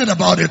excited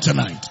about it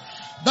tonight?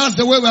 That's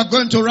the way we're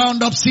going to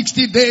round up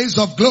 60 days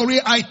of glory.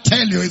 I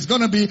tell you, it's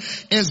going to be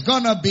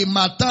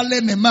Matale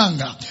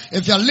Nemanga.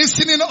 If you're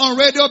listening on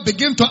radio,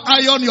 begin to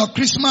iron your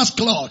Christmas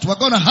cloth. We're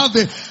going to have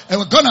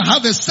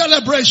a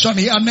celebration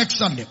here next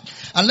Sunday.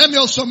 And let me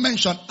also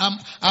mention,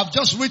 I've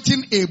just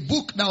written a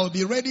book that will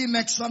be ready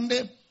next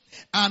Sunday.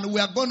 And we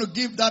are going to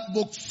give that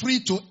book free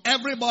to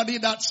everybody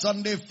that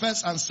Sunday,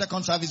 first and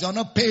second service. You're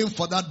not paying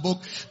for that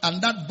book.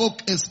 And that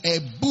book is a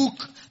book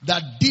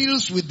that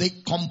deals with the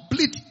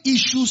complete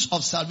issues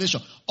of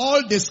salvation.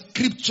 All the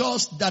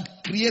scriptures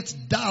that create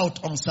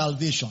doubt on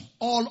salvation.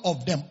 All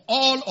of them.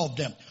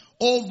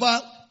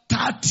 Over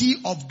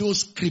 30 of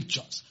those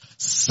scriptures.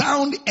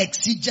 Sound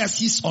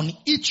exegesis on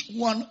each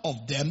one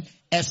of them,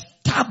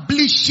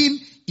 establishing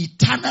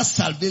eternal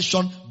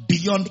salvation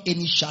beyond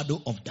any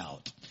shadow of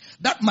doubt.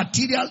 That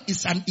material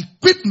is an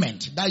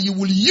equipment that you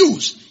will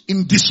use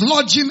in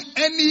dislodging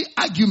any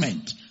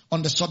argument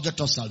on the subject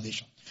of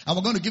salvation. And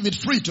we're going to give it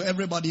free to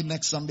everybody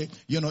next Sunday,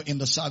 in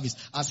the service,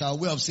 as our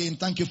way of saying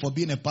thank you for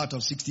being a part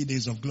of 60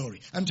 days of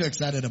glory. I'm too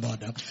excited about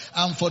that.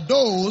 And for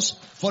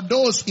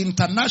those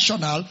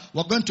international,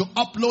 we're going to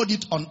upload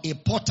it on a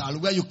portal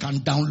where you can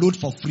download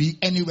for free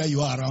anywhere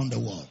you are around the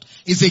world.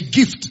 It's a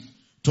gift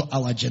to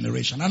our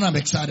generation. And I'm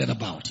excited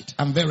about it.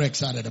 I'm very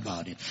excited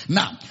about it.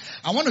 Now,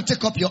 I want to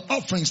take up your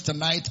offerings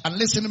tonight and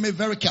listen to me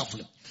very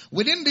carefully.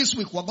 Within this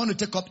week, we're going to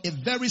take up a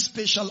very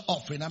special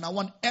offering, and I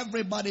want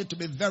everybody to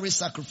be very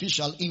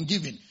sacrificial in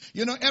giving.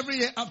 Every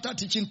year after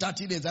teaching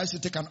 30 days, I used to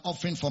take an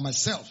offering for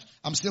myself.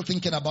 I'm still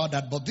thinking about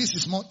that, but this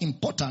is more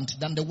important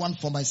than the one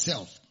for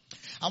myself.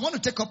 I want to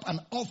take up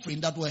an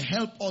offering that will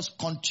help us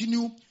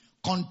continue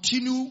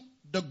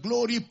the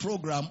glory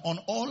program on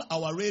all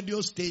our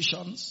radio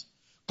stations,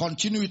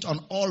 continue it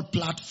on all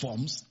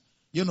platforms,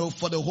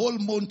 for the whole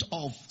month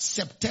of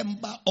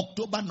September,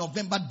 October,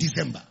 November,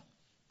 December,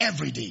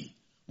 every day.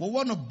 We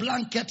want to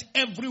blanket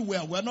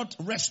everywhere. We're not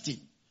resting.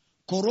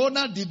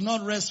 Corona did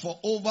not rest for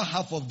over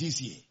half of this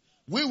year.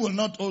 We will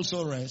not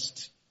also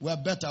rest. We're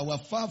better. We're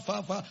far.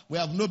 We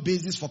have no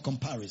basis for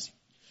comparison.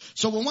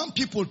 So we want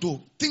people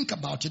to think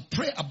about it,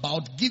 pray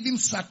about giving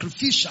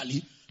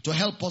sacrificially to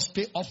help us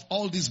pay off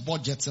all these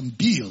budgets and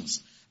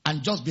bills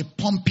and just be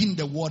pumping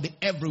the word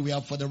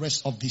everywhere for the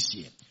rest of this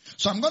year.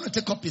 So I'm going to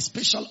take up a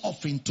special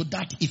offering to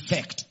that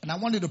effect. And I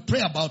want you to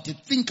pray about it,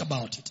 think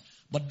about it.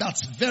 But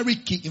that's very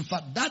key. In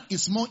fact, that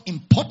is more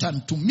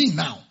important to me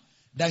now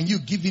than you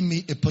giving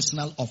me a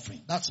personal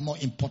offering. That's more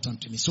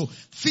important to me. So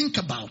think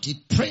about it,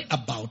 pray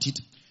about it,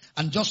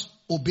 and just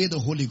obey the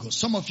Holy Ghost.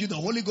 Some of you, the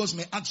Holy Ghost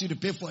may ask you to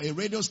pay for a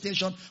radio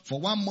station for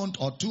 1 month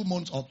or 2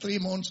 months or 3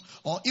 months,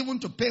 or even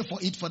to pay for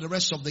it for the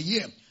rest of the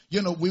year.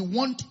 We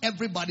want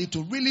everybody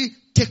to really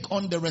take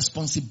on the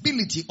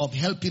responsibility of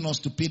helping us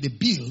to pay the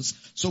bills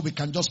so we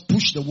can just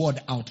push the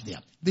word out there.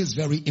 This is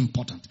very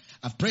important.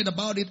 I've prayed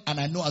about it, and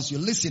I know as you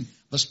listen,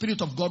 the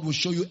Spirit of God will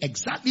show you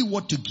exactly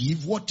what to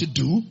give, what to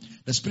do.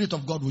 The Spirit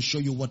of God will show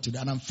you what to do.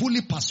 And I'm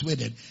fully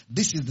persuaded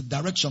this is the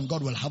direction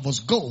God will have us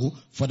go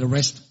for the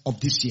rest of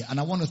this year.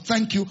 And I want to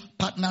thank you,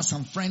 partners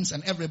and friends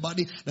and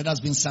everybody that has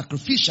been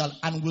sacrificial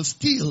and will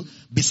still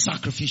be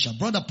sacrificial.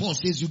 Brother Paul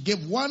says, you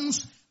gave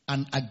once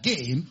and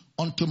again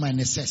unto my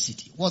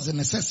necessity. What's the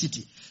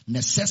necessity?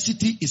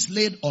 Necessity is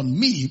laid on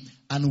me,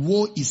 and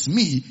woe is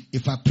me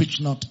if I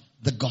preach not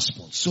the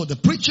gospel. So the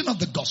preaching of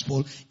the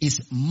gospel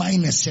is my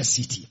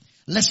necessity.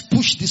 Let's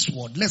push this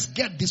word. Let's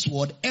get this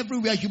word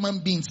everywhere human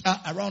beings are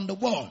around the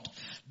world.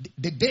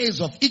 The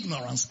days of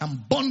ignorance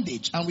and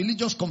bondage and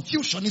religious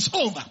confusion is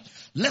over.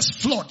 Let's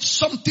float.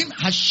 Something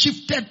has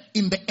shifted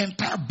in the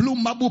entire blue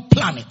marble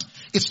planet.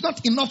 It's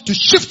not enough to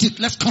shift it.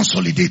 Let's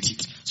consolidate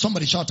it.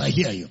 Somebody shout, I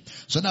hear you.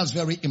 So that's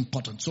very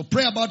important. So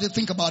pray about it.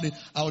 Think about it.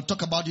 I will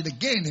talk about it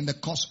again in the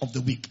course of the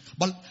week.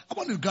 But I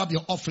want to grab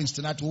your offerings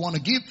tonight. We want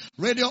to give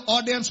radio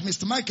audience.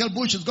 Mr. Michael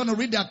Bush is going to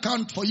read the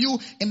account for you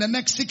in the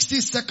next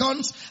 60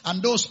 seconds.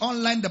 And those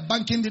online, the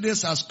banking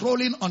details are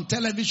scrolling on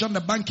television.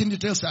 The banking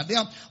details are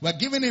there. We're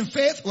giving in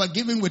faith. We're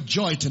giving with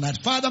joy tonight.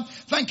 Father,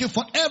 thank you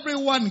for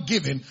everyone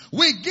giving.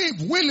 We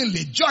give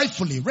willingly,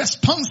 joyfully,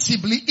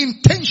 responsibly,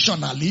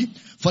 intentionally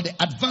for the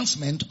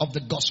advancement of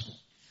the gospel.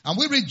 And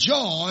we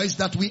rejoice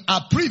that we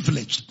are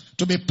privileged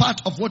to be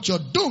part of what you're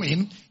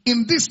doing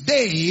in these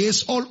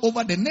days all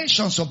over the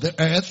nations of the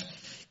earth.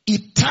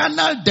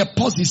 Eternal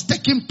deposits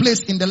taking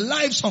place in the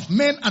lives of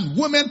men and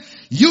women,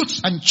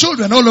 youths and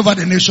children all over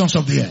the nations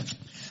of the earth.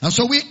 And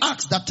so we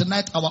ask that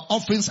tonight our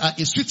offerings are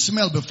a sweet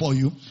smell before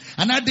you.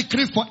 And I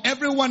decree for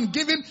everyone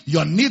giving,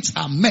 your needs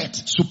are met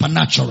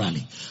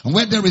supernaturally. And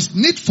where there is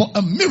need for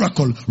a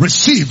miracle,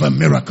 receive a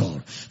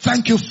miracle.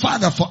 Thank you,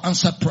 Father, for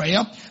answered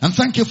prayer. And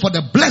thank you for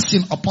the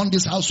blessing upon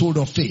this household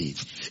of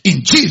faith.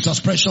 In Jesus'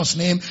 precious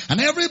name. And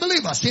every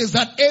believer says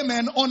that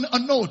amen on a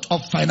note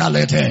of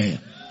finality.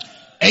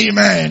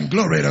 Amen.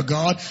 Glory to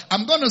God.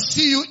 I'm going to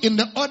see you in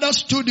the other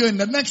studio in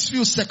the next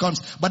few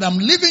seconds. But I'm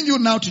leaving you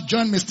now to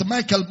join Mr.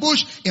 Michael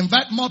Bush.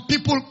 Invite more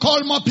people. Call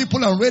more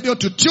people on radio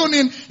to tune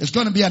in. It's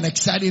going to be an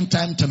exciting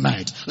time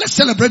tonight. Let's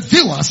celebrate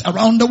viewers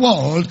around the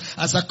world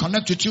as I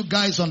connect with you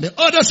guys on the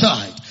other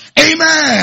side. Amen.